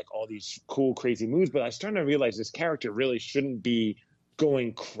know like all these cool, crazy moves, but I'm starting to realize this character really shouldn't be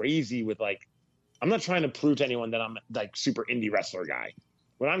going crazy with like, I'm not trying to prove to anyone that I'm like super indie wrestler guy.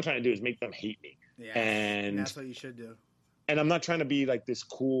 What I'm trying to do is make them hate me. Yeah, and that's what you should do. And I'm not trying to be like this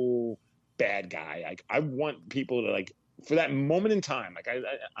cool bad guy. Like, I want people to like, for that moment in time, like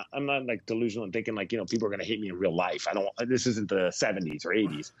I'm not like delusional and thinking like, people are going to hate me in real life. This isn't the 70s or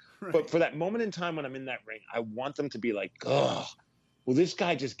 80s, Right. but for that moment in time when I'm in that ring, I want them to be like, oh, will this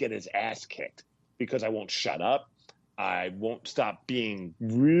guy just get his ass kicked because I won't shut up. I won't stop being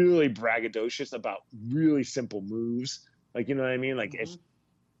really braggadocious about really simple moves. Like, you know what I mean? Like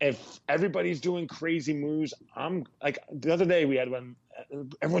if everybody's doing crazy moves, I'm like, the other day we had when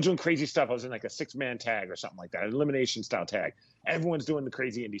everyone's doing crazy stuff. I was in like a 6-man tag or something like that, an elimination style tag. Everyone's doing the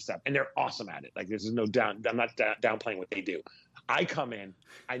crazy indie stuff, and they're awesome at it. Like, there's no down. I'm not downplaying what they do. I come in,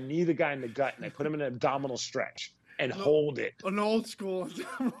 I knee the guy in the gut, and I put him in an abdominal stretch and hold it. An old school.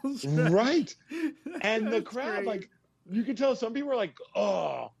 Right. And the That's crowd, great. like, you can tell some people are like,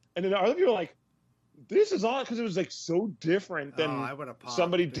 oh, and then other people are like, this is on, because it was like so different than I would've popped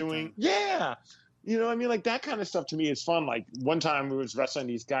somebody big doing, time. yeah. You know what I mean? Like, that kind of stuff to me is fun. Like, one time we was wrestling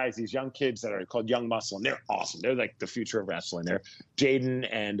these guys, these young kids that are called Young Muscle, and they're awesome. They're like the future of wrestling. They're Jaden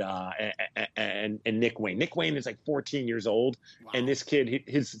and Nick Wayne. Nick Wayne is like 14 years old, and this kid,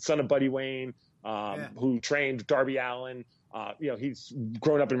 his son of Buddy Wayne, who trained Darby Allin. He's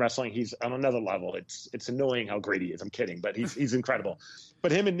grown up in wrestling. He's on another level. It's annoying how great he is. I'm kidding, but he's incredible.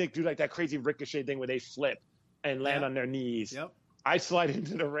 But him and Nick do like that crazy ricochet thing where they flip and land on their knees. Yep. I slide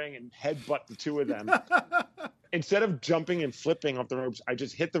into the ring and headbutt the two of them. Instead of jumping and flipping off the ropes, I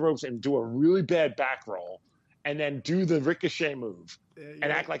just hit the ropes and do a really bad back roll, and then do the ricochet move and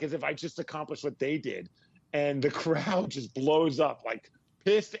act like as if I just accomplished what they did. And the crowd just blows up, like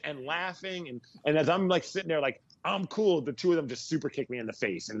pissed and laughing. And as I'm like sitting there, like, I'm cool, the two of them just super kick me in the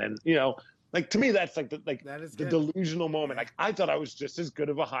face. And then, like, to me, that's like That is the good. delusional moment. Like, I thought I was just as good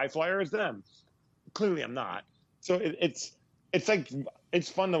of a high flyer as them. Clearly I'm not. So it's like, it's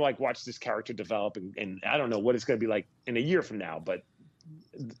fun to like watch this character develop, and I don't know what it's going to be like in a year from now, but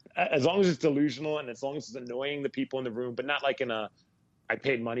as long as it's delusional and as long as it's annoying the people in the room, but not like in a I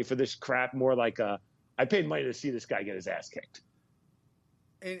paid money for this crap, more like I paid money to see this guy get his ass kicked.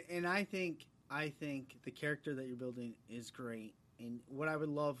 And I think the character that you're building is great. And what I would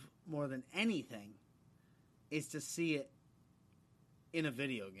love more than anything is to see it in a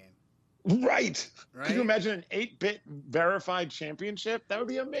video game. Right. Right? Could you imagine an 8-bit verified championship? That would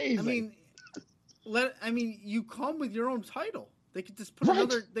be amazing. I mean, you come with your own title. They could just put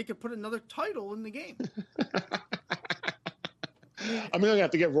another title in the game. I'm going to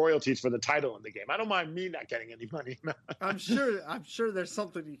have to get royalties for the title in the game. I don't mind me not getting any money. I'm sure there's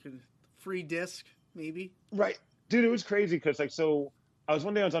something you can free disc maybe. Right. Dude, it was crazy because so I was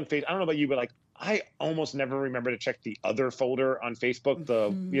one day I was on Facebook. I don't know about you, but like I almost never remember to check the other folder on Facebook,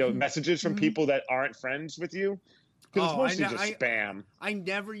 the messages from people that aren't friends with you. Because it's mostly just spam. I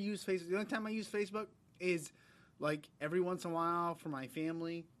never use Facebook. The only time I use Facebook is like every once in a while for my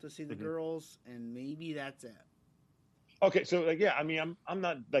family to see the girls, and maybe that's it. Okay, so like yeah, I mean I'm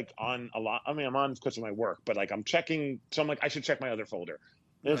not like on a lot. I mean I'm on because of my work, but like I'm checking. So I'm like I should check my other folder.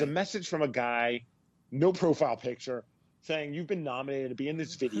 There's a message from a guy, no profile picture, saying you've been nominated to be in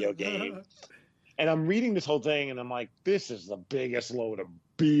this video game. And I'm reading this whole thing, and I'm like, this is the biggest load of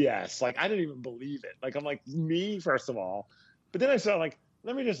BS. Like I didn't even believe it. Like I'm like me first of all, but then I saw like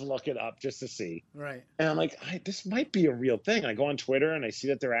let me just look it up just to see. Right. And I'm like this might be a real thing. I go on Twitter and I see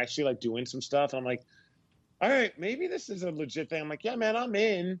that they're actually like doing some stuff. And I'm like, all right, maybe this is a legit thing. I'm like, yeah, man, I'm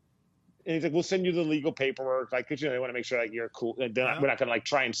in. And he's like, we'll send you the legal paperwork. Like, cause they want to make sure like you're cool. We're not going to like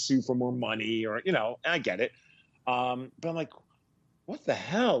try and sue for more money or, and I get it. But I'm like, what the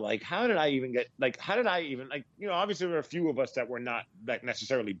hell? Like, how did I even obviously there were a few of us that were not like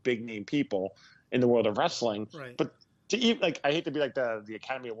necessarily big name people in the world of wrestling. Right. But to even like, I hate to be like the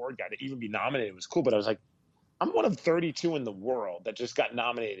Academy Award guy, to even be nominated was cool. But I was like, I'm one of 32 in the world that just got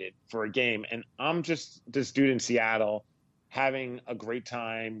nominated for a game. And I'm just this dude in Seattle having a great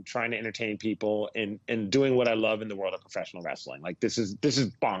time trying to entertain people and doing what I love in the world of professional wrestling. Like this is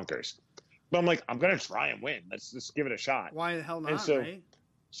bonkers. But I'm like, I'm going to try and win. Let's just give it a shot. Why the hell not, right?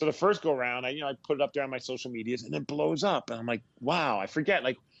 So the first go around, I put it up there on my social medias and it blows up. And I'm like, wow, I forget.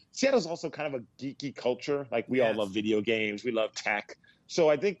 Like Seattle's also kind of a geeky culture. Like we all love video games. We love tech. So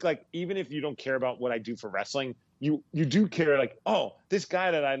I think like even if you don't care about what I do for wrestling, you do care like, oh, this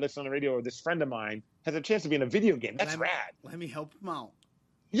guy that I listen on the radio or this friend of mine has a chance to be in a video game. That's rad. Let me help him out.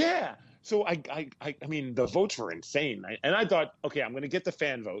 Yeah. So I mean the votes were insane. And I thought, okay, I'm going to get the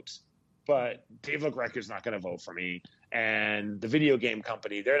fan votes, but Dave LaGreca is not going to vote for me. And the video game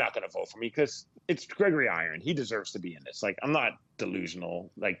company, they're not going to vote for me because it's Gregory Iron. He deserves to be in this. Like I'm not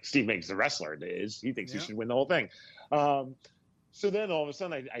delusional like Steve Miggs, the wrestler, is. He thinks he should win the whole thing. So then all of a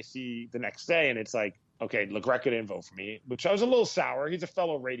sudden I see the next day and it's like, okay, LaGreca didn't vote for me, which I was a little sour. He's a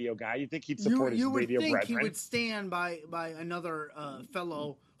fellow radio guy. You'd think he'd support his radio brethren. You would think he would stand by another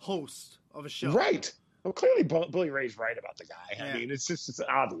fellow host of a show. Right. Well, clearly Billy Ray's right about the guy. Yeah. I mean, it's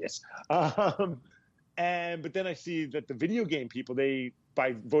obvious. But then I see that the video game people,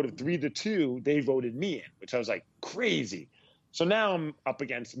 by vote of 3-2, they voted me in, which I was like, crazy. So now I'm up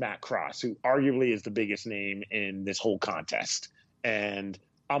against Matt Cross, who arguably is the biggest name in this whole contest. And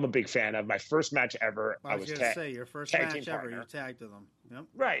I'm a big fan of. My first match ever. I was going to say, your first match ever, you tagged with him. Yep.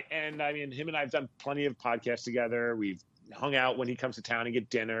 Right. And I mean, him and I have done plenty of podcasts together. We've hung out when he comes to town and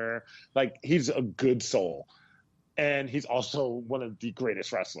get dinner. Like, he's a good soul. And he's also one of the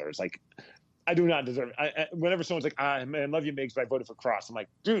greatest wrestlers. Like, I do not deserve it. Whenever someone's like, man, I love you, Migs, but I voted for Cross. I'm like,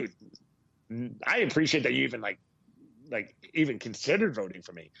 dude, I appreciate that you even even considered voting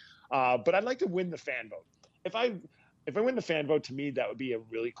for me. But I'd like to win the fan vote. If I win the fan vote, to me, that would be a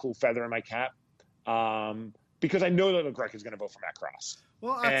really cool feather in my cap. Because I know that LaGreca is going to vote for Matt Cross.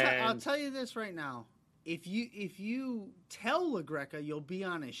 Well, I'll tell you this right now. If you tell LaGreca you'll be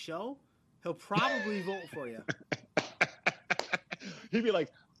on his show, he'll probably vote for you. He'd be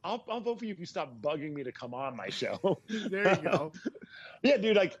like, I'll vote for you if you stop bugging me to come on my show. There you go. Yeah,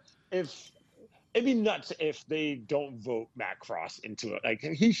 dude, like, it'd be nuts if they don't vote Matt Cross into it. Like,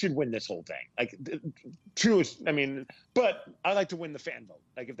 he should win this whole thing. Like, I mean, but I like to win the fan vote.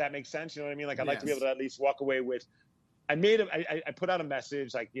 Like, if that makes sense, you know what I mean? Like, I'd like to be able to at least walk away with. I put out a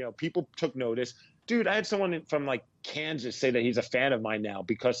message, like, people took notice. Dude, I had someone from like Kansas say that he's a fan of mine now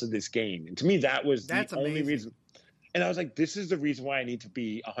because of this game. And to me, that's the only reason. And I was like, this is the reason why I need to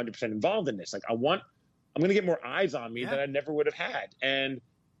be 100% involved in this. Like, I'm going to get more eyes on me that I never would have had. And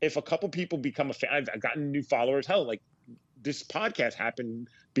if a couple people become a fan, I've gotten new followers. Hell, like this podcast happened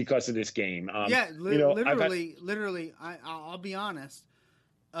because of this game. Literally, I'll be honest.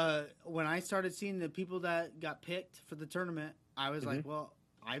 When I started seeing the people that got picked for the tournament, I was like, well,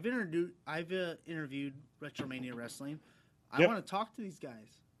 I've interviewed Retromania Wrestling. I Yep. want to talk to these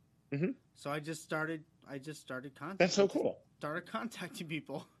guys. Mhm. So I just started contacting. That's so cool. Started contacting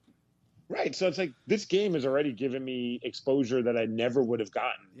people. Right. So it's like this game has already given me exposure that I never would have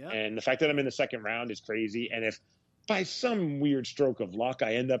gotten. Yeah. And the fact that I'm in the second round is crazy. And if by some weird stroke of luck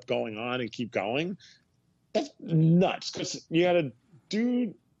I end up going on and keep going, that's nuts. Because you got a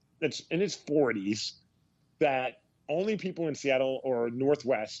dude that's in his 40s that only people in Seattle or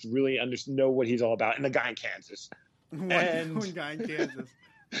Northwest really know what he's all about, and the guy in Kansas. One guy in Kansas.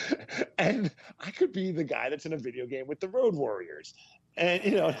 And I could be the guy that's in a video game with the Road Warriors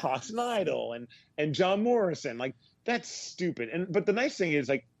and Hawks and Idol and John Morrison. Like, that's stupid. But the nice thing is,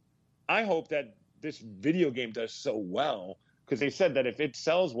 like, I hope that this video game does so well, because they said that if it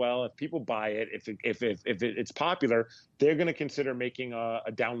sells well, if people buy it, if it's popular, they're going to consider making a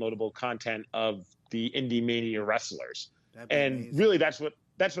downloadable content of the Indie Mania wrestlers. And amazing. really, that's what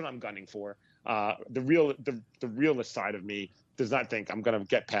I'm gunning for. The realist side of me does not think I'm going to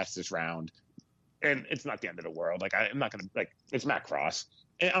get past this round, and it's not the end of the world. Like, I'm not going to, it's Matt Cross.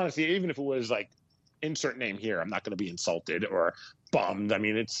 And honestly, even if it was like insert name here, I'm not going to be insulted or bummed. I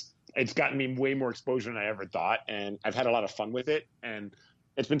mean, it's gotten me way more exposure than I ever thought, and I've had a lot of fun with it, and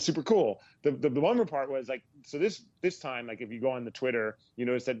it's been super cool. The bummer part was, like, so this time, like, if you go on the Twitter, you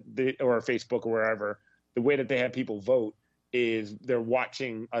notice that or Facebook or wherever, the way that they have people vote is they're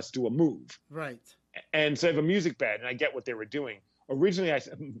watching us do a move. Right. And so I have a music bed, and I get what they were doing. Originally,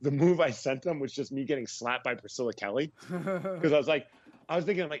 the move I sent them was just me getting slapped by Priscilla Kelly, because I was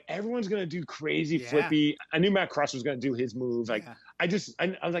thinking, like, everyone's going to do crazy flippy. I knew Matt Cross was going to do his move. Like, I was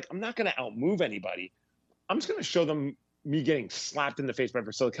like, I'm not going to outmove anybody. I'm just going to show them me getting slapped in the face by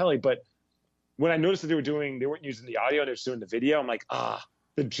Priscilla Kelly. But when I noticed that they weren't using the audio, they were just doing the video. I'm like,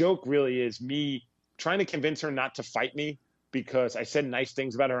 the joke really is me trying to convince her not to fight me because I said nice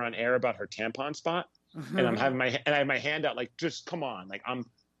things about her on air about her tampon spot. And I have my hand out, like, just come on. Like, I'm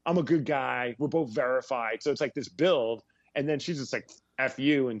a good guy. We're both verified. So it's like this build. And then she's just like, F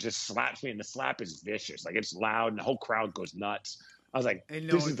you, and just slaps me. And the slap is vicious. Like, it's loud and the whole crowd goes nuts. I was like,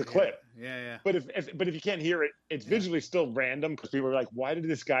 this is the clip. Yeah. But if you can't hear it, it's visually still random, because people are like, why did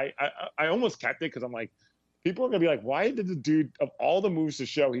this guy, I almost kept it, because I'm like, people are going to be like, why did the dude, of all the moves to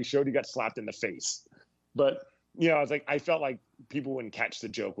show, he got slapped in the face. But, I was like, I felt like people wouldn't catch the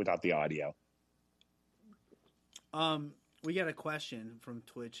joke without the audio. We got a question from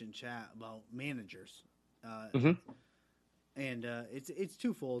Twitch and chat about managers. And it's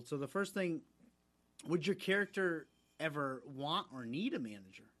twofold. So the first thing, would your character ever want or need a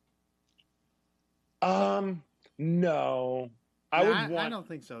manager? No. I don't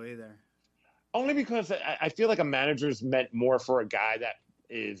think so either. Only because I feel like a manager is meant more for a guy that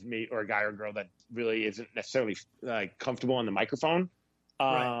is me, or a guy or girl that really isn't necessarily comfortable on the microphone.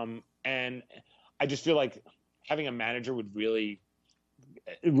 Right. And I just feel like having a manager would really,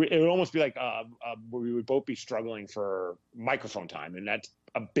 it would almost be like where we would both be struggling for microphone time. And that's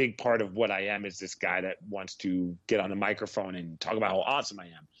a big part of what I am, is this guy that wants to get on the microphone and talk about how awesome I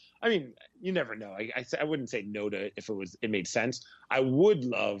am. I mean, you never know. I wouldn't say no to it if it made sense. I would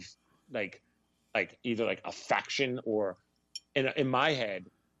love like either like a faction, or in my head,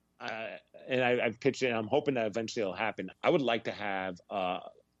 and I've pitched it, and I'm hoping that eventually it'll happen. I would like to have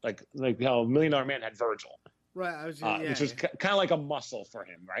like how $1 Million Man had Virgil. Right, which was kind of like a muscle for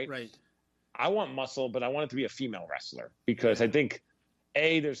him, right? Right. I want muscle, but I want it to be a female wrestler, because I think,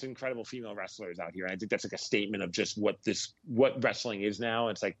 there's incredible female wrestlers out here, and I think that's like a statement of just what wrestling is now.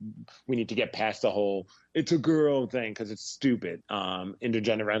 It's like we need to get past the whole it's a girl thing, because it's stupid.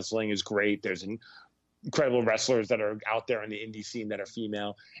 Intergender wrestling is great. There's incredible wrestlers that are out there in the indie scene that are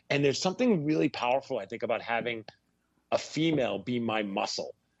female, and there's something really powerful, I think, about having a female be my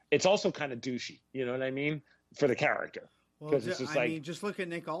muscle. It's also kind of douchey, you know what I mean, for the character. Well, it's just I mean, just look at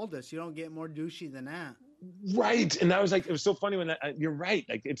Nick Aldis. You don't get more douchey than that. Right. And that was like, it was so funny when you're right.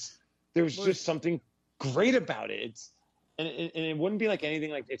 Like, there was just something great about it. And it wouldn't be like anything,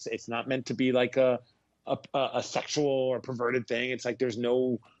 like it's not meant to be like a sexual or perverted thing. It's like, there's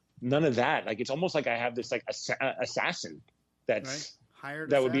none of that. Like, it's almost like I have this like assassin that's right. Hired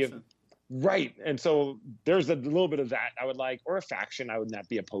that assassin. would be right. And so there's a little bit of that I would like, or a faction I would not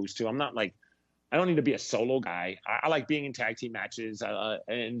be opposed to. I'm not like, I don't need to be a solo guy. I like being in tag team matches,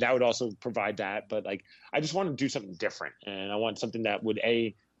 and that would also provide that. But like, I just want to do something different, and I want something that would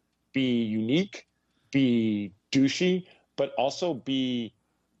be unique, be douchey, but also be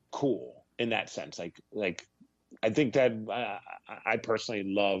cool in that sense. Like I think that I personally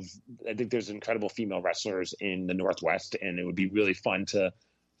love. I think there's incredible female wrestlers in the Northwest, and it would be really fun to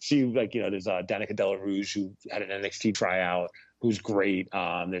see. Like, there's Danica Della Rouge, who had an NXT tryout. who's great.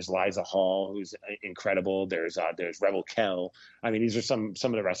 There's Liza Hall, who's incredible. There's Rebel Kell. I mean, these are some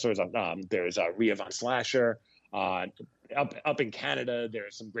of the wrestlers. There's Rhea Von Slasher. Up in Canada,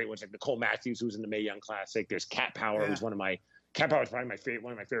 there's some great ones like Nicole Matthews, who's in the Mae Young Classic. There's Cat Power, who's Cat Power is probably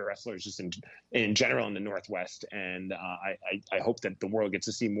one of my favorite wrestlers just in general in the Northwest. And I hope that the world gets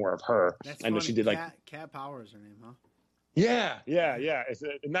to see more of her. That's I know funny. she did Cat Power is her name, huh? Yeah. It's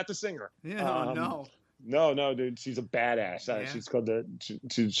not the singer. Yeah, no. No, dude, she's a badass. She's called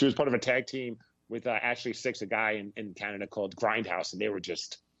she was part of a tag team with Ashley Six, a guy in Canada called Grindhouse, and they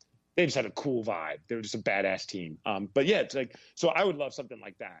just had a cool vibe. They were just a badass team. But yeah, it's like, so I would love something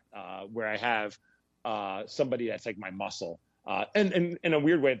like that, where I have somebody that's like my muscle. And in a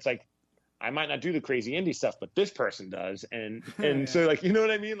weird way, it's like, I might not do the crazy indie stuff, but this person does. And so like, you know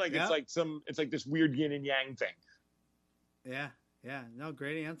what I mean? Like, it's like this weird yin and yang thing. Yeah. No,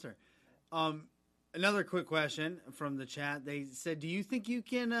 great answer. Another quick question from the chat. They said, do you think you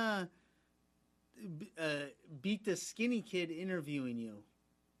can beat the skinny kid interviewing you?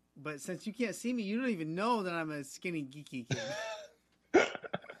 But since you can't see me, you don't even know that I'm a skinny geeky kid.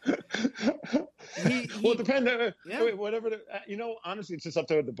 Well, it depends. Whatever. Honestly, it's just up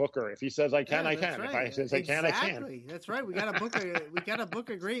to the booker. If he says I can, I can. Right. If I says I can, I can. Exactly. That's right. We got to book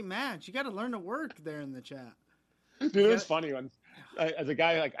a great match. You got to learn to work there in the chat. Dude, it was funny when, as a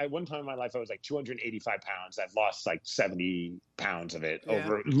guy, one time in my life, I was like 285 pounds. I've lost like 70 pounds of it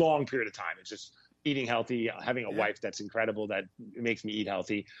over a long period of time. It's just eating healthy, having a wife that's incredible that makes me eat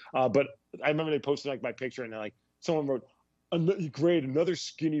healthy. But I remember they posted like my picture and they're like, someone wrote, great, another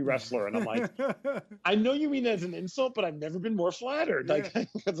skinny wrestler. And I'm like, I know you mean that as an insult, but I've never been more flattered. Like,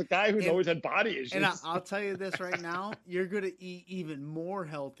 as a guy who's always had body issues. And I'll tell you this right now, you're going to eat even more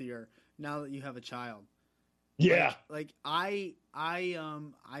healthier now that you have a child. Yeah. Like I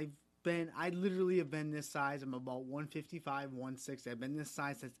literally have been this size. I'm about 155, 160. I've been this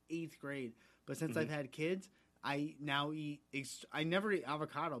size since 8th grade. But since I've had kids, I now eat. I never ate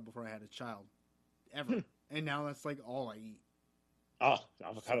avocado before I had a child, ever. And now that's like all I eat. Oh,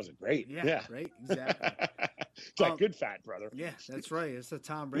 avocados are great. Yeah. Right. Exactly. It's like good fat, brother. Yeah, that's right. It's a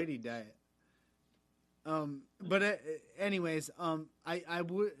Tom Brady diet. But anyways,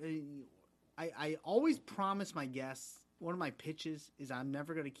 I always promise my guests, one of my pitches is I'm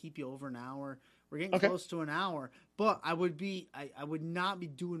never going to keep you over an hour. We're getting close to an hour, but I would not be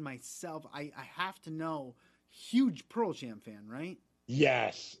doing myself. I have to know, huge Pearl Jam fan, right?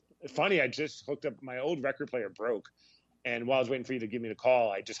 Yes. Funny, I just hooked up, my old record player broke. And while I was waiting for you to give me the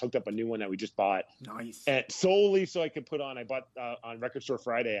call, I just hooked up a new one that we just bought. Nice. And solely so I could put on, I bought on Record Store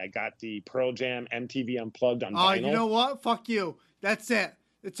Friday, I got the Pearl Jam MTV Unplugged on vinyl. Oh, you know what? Fuck you. That's it.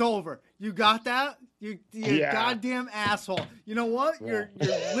 It's over. You got that? You're goddamn asshole. You know what? You're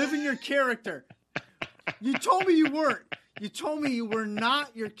living your character. You told me you weren't. You told me you were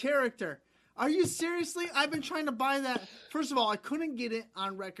not your character. Are you seriously? I've been trying to buy that. First of all, I couldn't get it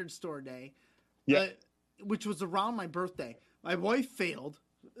on Record Store Day, which was around my birthday. My wife failed,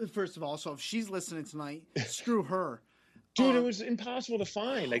 first of all, so if she's listening tonight, screw her. Dude, it was impossible to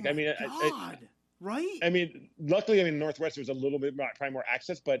find. Like, I mean, right? I mean, luckily, Northwest was a little bit probably more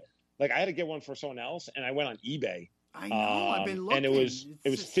access, but like I had to get one for someone else, and I went on eBay. I know. I've been looking, and it was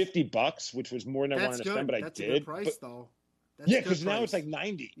 $50, which was more than I wanted to spend, but that's I did. That's a good price, though. Because now it's like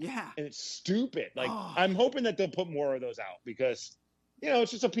 90. Yeah, and it's stupid. Like I'm hoping that they'll put more of those out because it's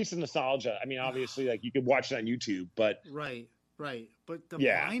just a piece of nostalgia. I mean, obviously, like you could watch it on YouTube, but right. But the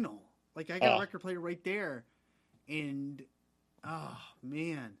vinyl, like I got a record player right there, and oh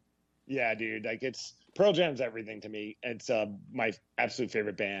man. Yeah, dude. Like it's Pearl Jam's everything to me. It's my absolute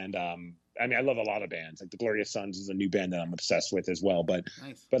favorite band. I mean, I love a lot of bands. Like the Glorious Sons is a new band that I'm obsessed with as well. But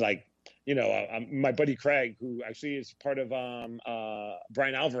like my buddy Craig, who actually is part of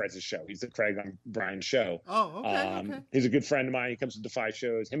Brian Alvarez's show. He's the Craig on Brian's show. Oh, okay. He's a good friend of mine. He comes to Defy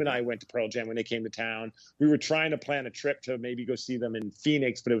shows. Him and I went to Pearl Jam when they came to town. We were trying to plan a trip to maybe go see them in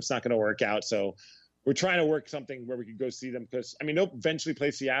Phoenix, but it was not going to work out. So we're trying to work something where we could go see them because I mean they'll eventually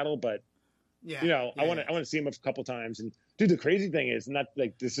play Seattle, but I want to see them a couple times. And dude, the crazy thing is not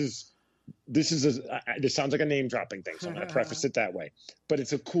like this sounds like a name dropping thing, so I'm going to preface it that way. But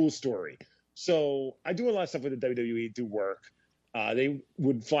it's a cool story. So I do a lot of stuff with the WWE, do work. They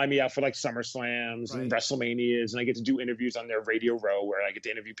would fly me out for like SummerSlams and WrestleManias, and I get to do interviews on their Radio Row where I get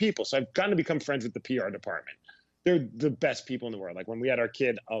to interview people. So I've gotten to become friends with the PR department. They're the best people in the world. Like when we had our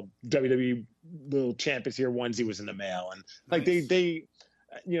kid, a WWE little champ is here onesie was in the mail, and like they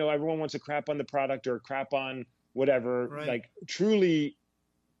everyone wants to crap on the product or crap on whatever. Like truly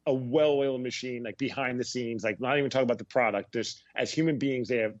a well-oiled machine, like behind the scenes, like not even talking about the product. Just as human beings,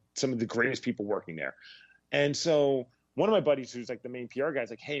 they have some of the greatest people working there. And so one of my buddies who's like the main PR guy is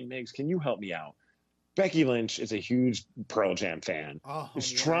like, hey, Migs, can you help me out? Becky Lynch is a huge Pearl Jam fan. Is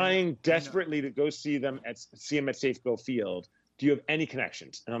trying desperately to go see him at Safeco Field. Do you have any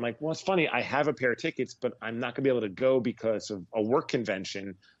connections? And I'm like, well, it's funny. I have a pair of tickets, but I'm not going to be able to go because of a work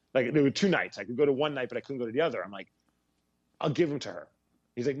convention. Like, there were 2 nights. I could go to one night, but I couldn't go to the other. I'm like, I'll give them to her.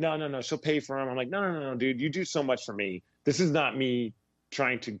 He's like, no, she'll pay for them. I'm like, no, dude, you do so much for me. This is not me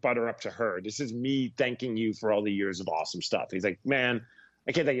trying to butter up to her. This is me thanking you for all the years of awesome stuff. He's like, man,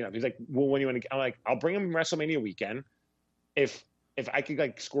 I can't thank you enough. He's like, well, when you want to, I'm like, I'll bring him WrestleMania weekend. If I could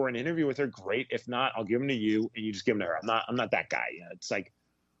like score an interview with her, great. If not, I'll give them to you and you just give them to her. I'm not that guy. It's like,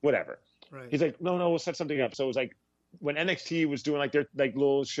 whatever. Right. He's like, no, we'll set something up. So it was like when NXT was doing like their like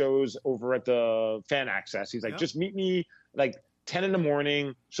little shows over at the Fan Access, he's like, just meet me like 10 in the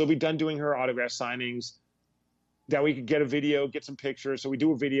morning. She'll be done doing her autograph signings. That we could get a video, get some pictures. So we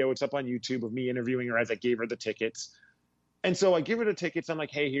do a video. It's up on YouTube of me interviewing her as I gave her the tickets. And so I give her the tickets. I'm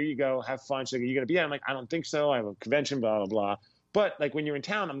like, hey, here you go. Have fun. She's like, are you going to be at? I'm like, I don't think so. I have a convention, blah, blah, blah. But like when you're in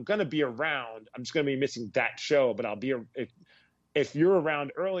town, I'm going to be around. I'm just going to be missing that show. But I'll be if you're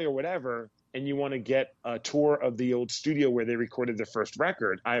around early or whatever, and you want to get a tour of the old studio where they recorded their first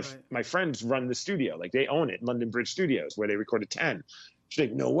record, my friends run the studio. Like they own it, London Bridge Studios, where they recorded 10. She's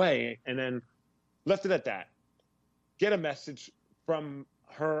like, no way. And then left it at that. Get a message from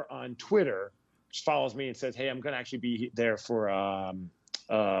her on Twitter. She follows me and says, hey, I'm going to actually be there for,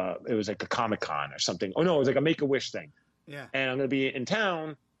 it was like a Comic-Con or something. Oh, no, it was like a Make-A-Wish thing. Yeah. And I'm going to be in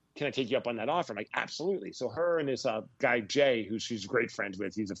town. Can I take you up on that offer? I'm like, absolutely. So her and this guy, Jay, who she's great friends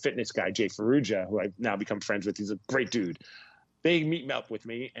with, he's a fitness guy, Jay Ferrugia, who I've now become friends with. He's a great dude. They meet me up with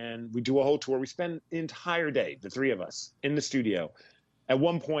me, and we do a whole tour. We spend the entire day, the 3 of us, in the studio. At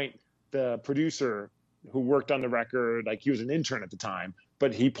one point, the producer who worked on the record, like he was an intern at the time,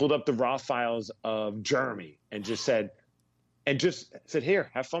 but he pulled up the raw files of Jeremy and just said,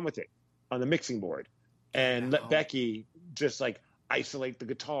 here, have fun with it on the mixing board. And let Becky just like isolate the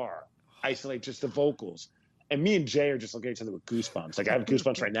guitar, isolate just the vocals. And me and Jay are just looking at each other with goosebumps. Like I have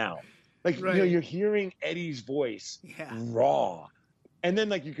goosebumps right now. Like, you know, you're hearing Eddie's voice raw. And then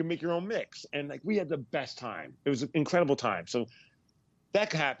like you can make your own mix. And like we had the best time. It was an incredible time. So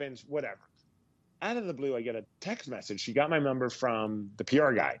that happens, whatever. Out of the blue, I get a text message. She got my number from the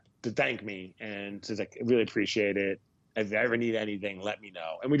PR guy to thank me and says, like, I really appreciate it. If I ever need anything, let me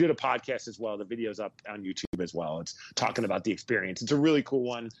know. And we did a podcast as well. The video's up on YouTube as well. It's talking about the experience. It's a really cool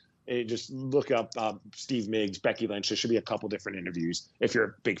one. Just look up Steve Miggs, Becky Lynch. There should be a couple different interviews if you're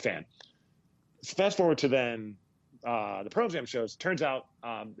a big fan. Fast forward to then the Pearl Jam shows. Turns out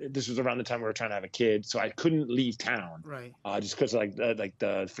this was around the time we were trying to have a kid, so I couldn't leave town. Right. Just because of like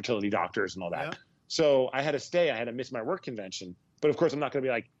the fertility doctors and all that. Yep. So I had to stay. I had to miss my work convention. But of course, I'm not going to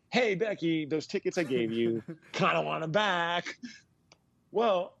be like, hey, Becky, those tickets I gave you, kind of want them back.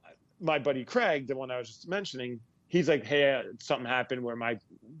 Well, my buddy Craig, the one I was just mentioning, he's like, hey, something happened where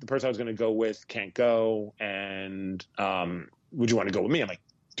the person I was going to go with can't go. And would you want to go with me? I'm like,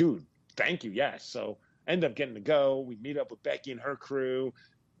 dude, thank you. Yes. So I ended up getting to go. We meet up with Becky and her crew,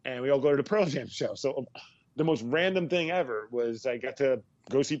 and we all go to the Pearl Jam show. So the most random thing ever was I got to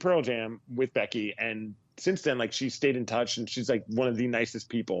go see Pearl Jam with Becky. And since then, like, she stayed in touch, and she's like one of the nicest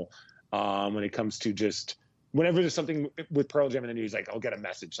people when it comes to just whenever there's something with Pearl Jam in the news, like I'll get a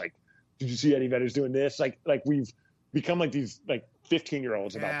message like, did you see Eddie Vedder's doing this? Like we've become like these like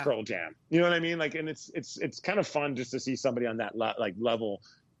 15-year-olds about Pearl Jam. You know what I mean? Like, and it's kind of fun just to see somebody on that level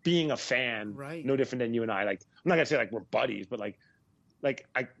being a fan, right? No different than you and I. Like, I'm not gonna say like we're buddies, but I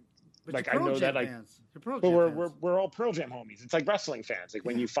know that like, but we're all Pearl Jam homies. It's like wrestling fans. Like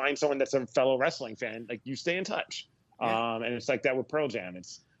when you find someone that's a fellow wrestling fan, like you stay in touch. And it's like that with Pearl Jam.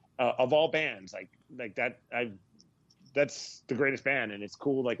 It's of all bands, like that. That's the greatest band, and it's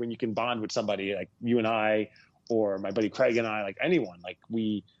cool. Like when you can bond with somebody, like you and I, or my buddy Craig and I, like anyone. Like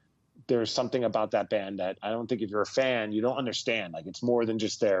there's something about that band that I don't think if you're a fan, you don't understand. Like it's more than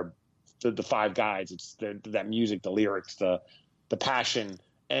just the 5 guys. It's that music, the lyrics, the passion,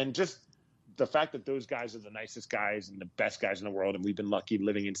 and just the fact that those guys are the nicest guys and the best guys in the world. And we've been lucky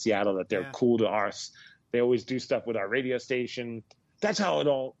living in Seattle that they're cool to us. They always do stuff with our radio station. That's how it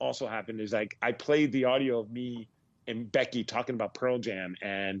all also happened, is like I played the audio of me and Becky talking about Pearl Jam,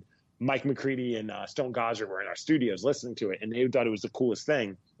 and Mike McCready and Stone Gozer were in our studios listening to it, and they thought it was the coolest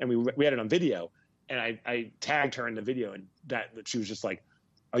thing. And we had it on video, and I tagged her in the video, and that she was just like,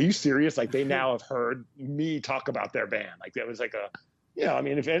 are you serious? Like they now have heard me talk about their band. Like that was like I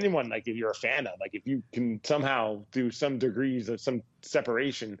mean, if anyone, like if you're a fan of, like if you can somehow through some degrees of some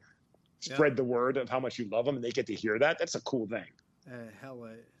separation, spread the word of how much you love them and they get to hear that, that's a cool thing. Hell,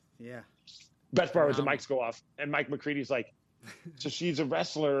 yeah. Best part was the Phenomenal. mics go off, and Mike McCready's like, so she's a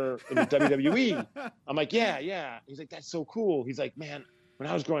wrestler in the WWE. I'm like, yeah. He's like, that's so cool. He's like, man, when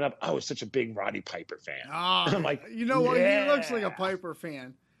I was growing up, I was such a big Roddy Piper fan. Oh, I'm like, you know what? yeah. He looks like a Piper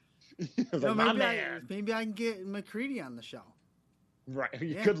fan. I was No, like, my maybe, man. maybe I can get McCready on the show. Right.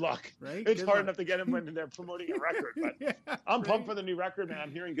 Yeah. Good luck. Right? It's Good hard luck. enough to get him when they're promoting a record, but Yeah, I'm right. pumped for the new record, man.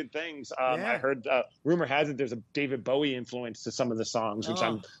 I'm hearing good things. Yeah. I heard rumor has it there's a David Bowie influence to some of the songs, which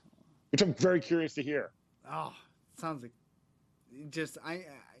Oh. I'm very curious to hear. Oh, sounds like just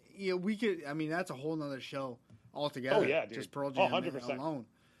we could. I mean, that's a whole nother show altogether. Oh, yeah, dude. Just Pearl Oh, Jam 100%. alone.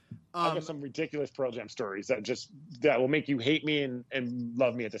 I've got some ridiculous Pearl Jam stories that will make you hate me and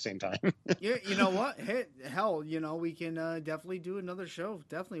love me at the same time. Yeah, you know what? Hell, we can definitely do another show.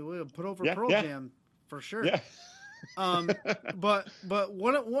 Definitely, we'll put over Yeah, Pearl yeah. Jam for sure. Yeah. But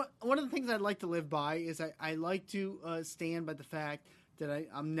one of the things I'd like to live by is I like to stand by the fact that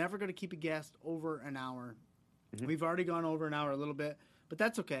I'm never going to keep a guest over an hour. Mhm. We've already gone over an hour a little bit, but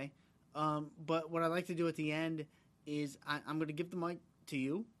that's okay. But what I like to do at the end is I'm going to give the mic to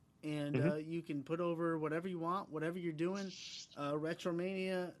you, and you can put over whatever you want, whatever you're doing,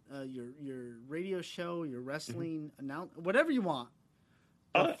 Retromania, your radio show, your wrestling whatever you want.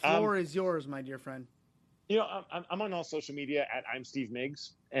 The floor is yours, my dear friend. You know, I'm on all social media at I'm Steve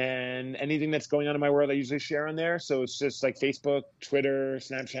Miggs, and anything that's going on in my world, I usually share on there. So it's just like Facebook, Twitter,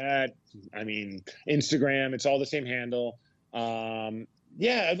 Snapchat, Instagram. It's all the same handle.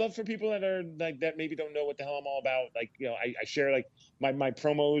 Yeah, I'd love for people that are like that maybe don't know what the hell I'm all about. Like, I share like my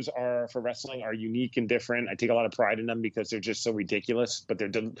promos are for wrestling are unique and different. I take a lot of pride in them because they're just so ridiculous. But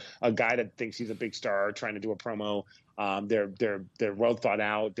they're a guy that thinks he's a big star trying to do a promo. They're well thought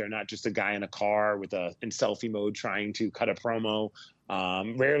out. They're not just a guy in a car in selfie mode trying to cut a promo.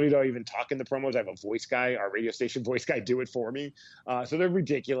 Rarely do I even talk in the promos. I have a voice guy, our radio station voice guy, do it for me. So they're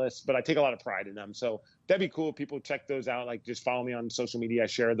ridiculous, but I take a lot of pride in them. So that'd be cool. People check those out. Like, just follow me on social media. I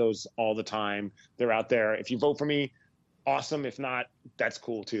share those all the time. They're out there. If you vote for me, awesome. If not, that's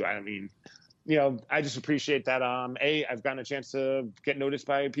cool too. I mean, I just appreciate that. I've gotten a chance to get noticed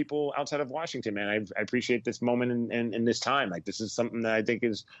by people outside of Washington, man. I appreciate this moment and this time. Like, this is something that I think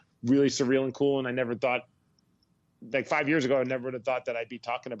is really surreal and cool. And I never thought, like 5 years ago, I never would have thought that I'd be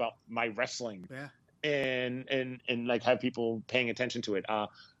talking about my wrestling. Yeah. And like have people paying attention to it.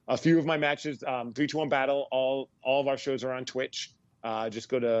 A few of my matches, 3-2-1 Battle, all of our shows are on Twitch. Just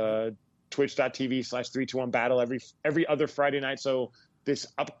go to twitch.tv/321 Battle every other Friday night. So this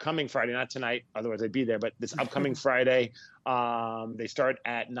upcoming Friday, not tonight, otherwise I'd be there, but this upcoming Friday, they start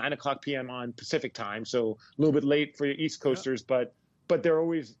at 9:00 p.m. on Pacific time. So a little bit late for your East Coasters, but they're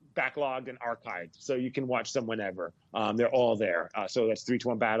always backlogged and archived. So you can watch them whenever. They're all there. So that's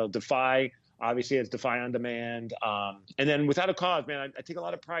 3-2-1 Battle. Defy, obviously, it's Defy on Demand. And then Without a Cause, man, I take a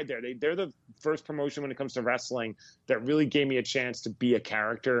lot of pride there. They're the first promotion when it comes to wrestling that really gave me a chance to be a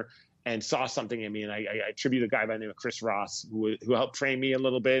character and saw something in me. And I attribute a guy by the name of Chris Ross, who helped train me a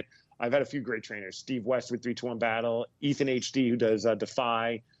little bit. I've had a few great trainers, Steve West with 3-2-1 Battle, Ethan HD, who does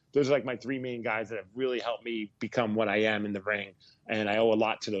Defy. Those are like my three main guys that have really helped me become what I am in the ring. And I owe a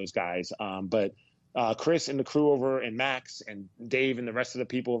lot to those guys. But Chris and the crew over, and Max and Dave and the rest of the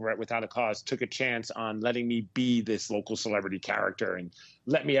people over at Without a Cause took a chance on letting me be this local celebrity character and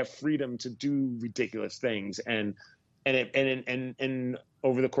let me have freedom to do ridiculous things. And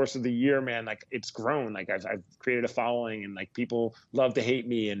over the course of the year, man, like, it's grown. Like, I've created a following, and like, people love to hate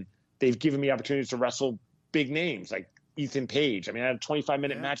me, and they've given me opportunities to wrestle big names like Ethan Page. I mean, I had a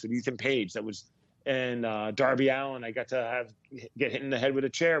 25-minute match with Ethan Page and Darby Allin. I got to get hit in the head with a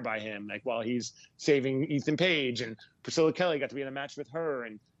chair by him, like, while he's saving Ethan Page. And Priscilla Kelly got to be in a match with her,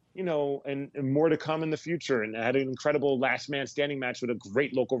 and and more to come in the future. And I had an incredible last man standing match with a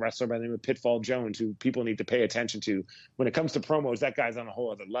great local wrestler by the name of Pitfall Jones, who people need to pay attention to. When it comes to promos, that guy's on a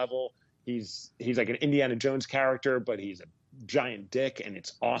whole other level. He's like an Indiana Jones character, but he's a giant dick, and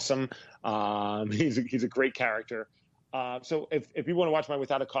it's awesome. He's a great character. So if people want to watch my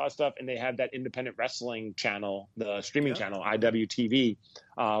Without a Cause stuff, and they have that independent wrestling channel, the streaming channel, IWTV,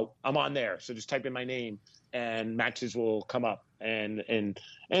 I'm on there. So just type in my name and matches will come up. And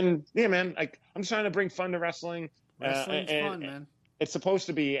yeah, man, like, I'm just trying to bring fun to wrestling. Wrestling's fun, man. It's supposed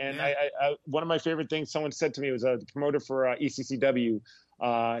to be. And I one of my favorite things someone said to me was the promoter for ECCW.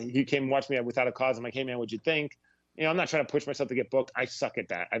 He came and watched me at Without a Cause. I'm like, hey, man, what'd you think? I'm not trying to push myself to get booked. I suck at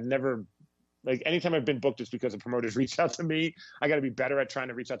that. I've never, like, anytime I've been booked, it's because the promoters reach out to me. I got to be better at trying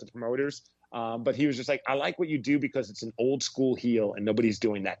to reach out to promoters. But he was just like, I like what you do because it's an old school heel and nobody's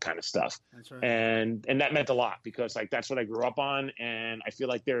doing that kind of stuff. That's right. And that meant a lot because, like, that's what I grew up on. And I feel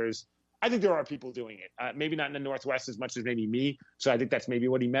like there's I think there are people doing it. Maybe not in the Northwest as much as maybe me. So I think that's maybe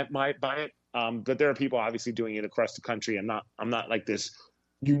what he meant by it. But there are people obviously doing it across the country. I'm not like this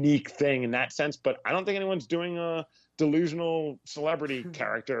unique thing in that sense, but I don't think anyone's doing a delusional celebrity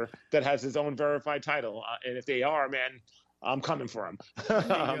character that has his own verified title. And if they are, man, I'm coming for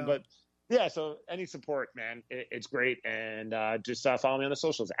them. But yeah, so any support, man, it's great. And just follow me on the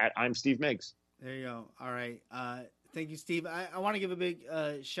socials at I'm Steve Miggs. There you go. All right. Thank you, Steve. I want to give a big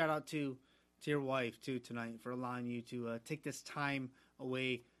shout out to your wife too tonight for allowing you to take this time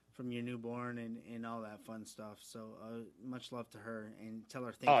away from your newborn and all that fun stuff. So much love to her, and tell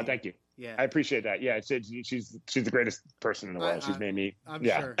her thank you. Oh, thank you. Yeah, I appreciate that. Yeah, she's the greatest person in the world. She's made me. I'm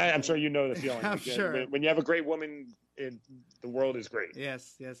yeah, sure. I'm sure you know the feeling. I'm sure. When you have a great woman, the world is great.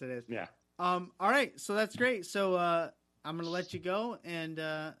 Yes, it is. Yeah. All right, so that's great. So I'm gonna let you go, and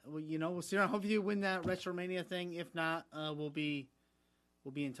we'll see. I hope you win that WrestleMania thing. If not, we'll be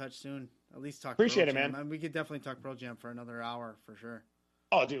in touch soon. At least talk. Appreciate Pearl it, Jam. man. We could definitely talk Pearl Jam for another hour for sure.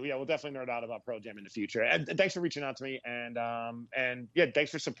 Oh, dude, yeah, we'll definitely nerd out about Pearl Jam in the future. And thanks for reaching out to me, and yeah, thanks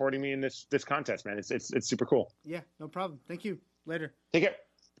for supporting me in this contest, man. It's super cool. Yeah, no problem. Thank you. Later. Take care.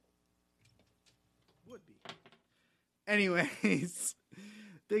 Would be. Anyways,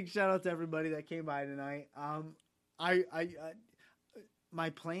 big shout out to everybody that came by tonight. I my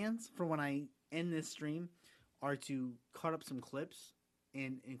plans for when I end this stream are to cut up some clips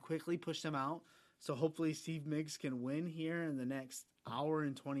and quickly push them out. So hopefully Steve Miggs can win here in the next hour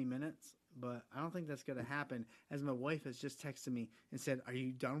and 20 minutes. But I don't think that's going to happen, as my wife has just texted me and said, "Are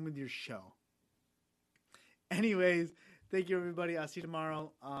you done with your show?" Anyways, thank you, everybody. I'll see you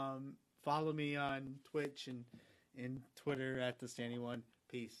tomorrow. Follow me on Twitch and Twitter at The Standing One.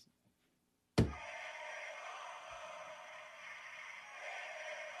 Peace.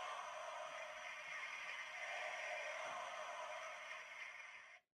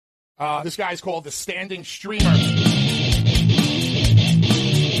 This guy's called the Standing Streamer.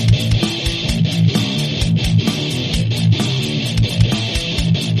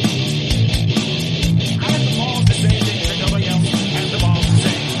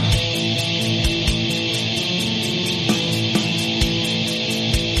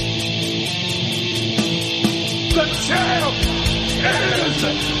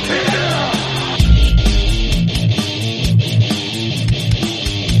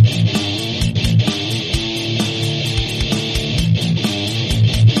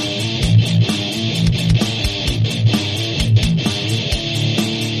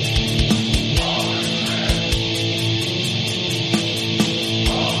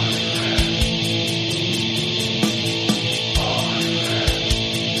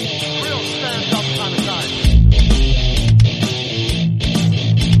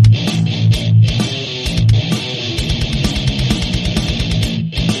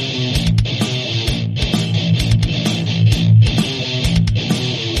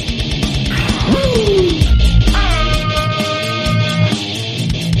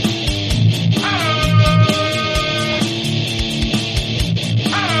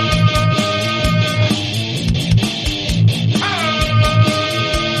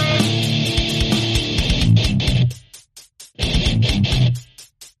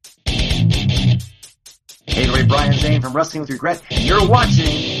 Brian Zane from Wrestling with Regret, and you're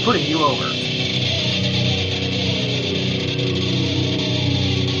watching Putting You Over.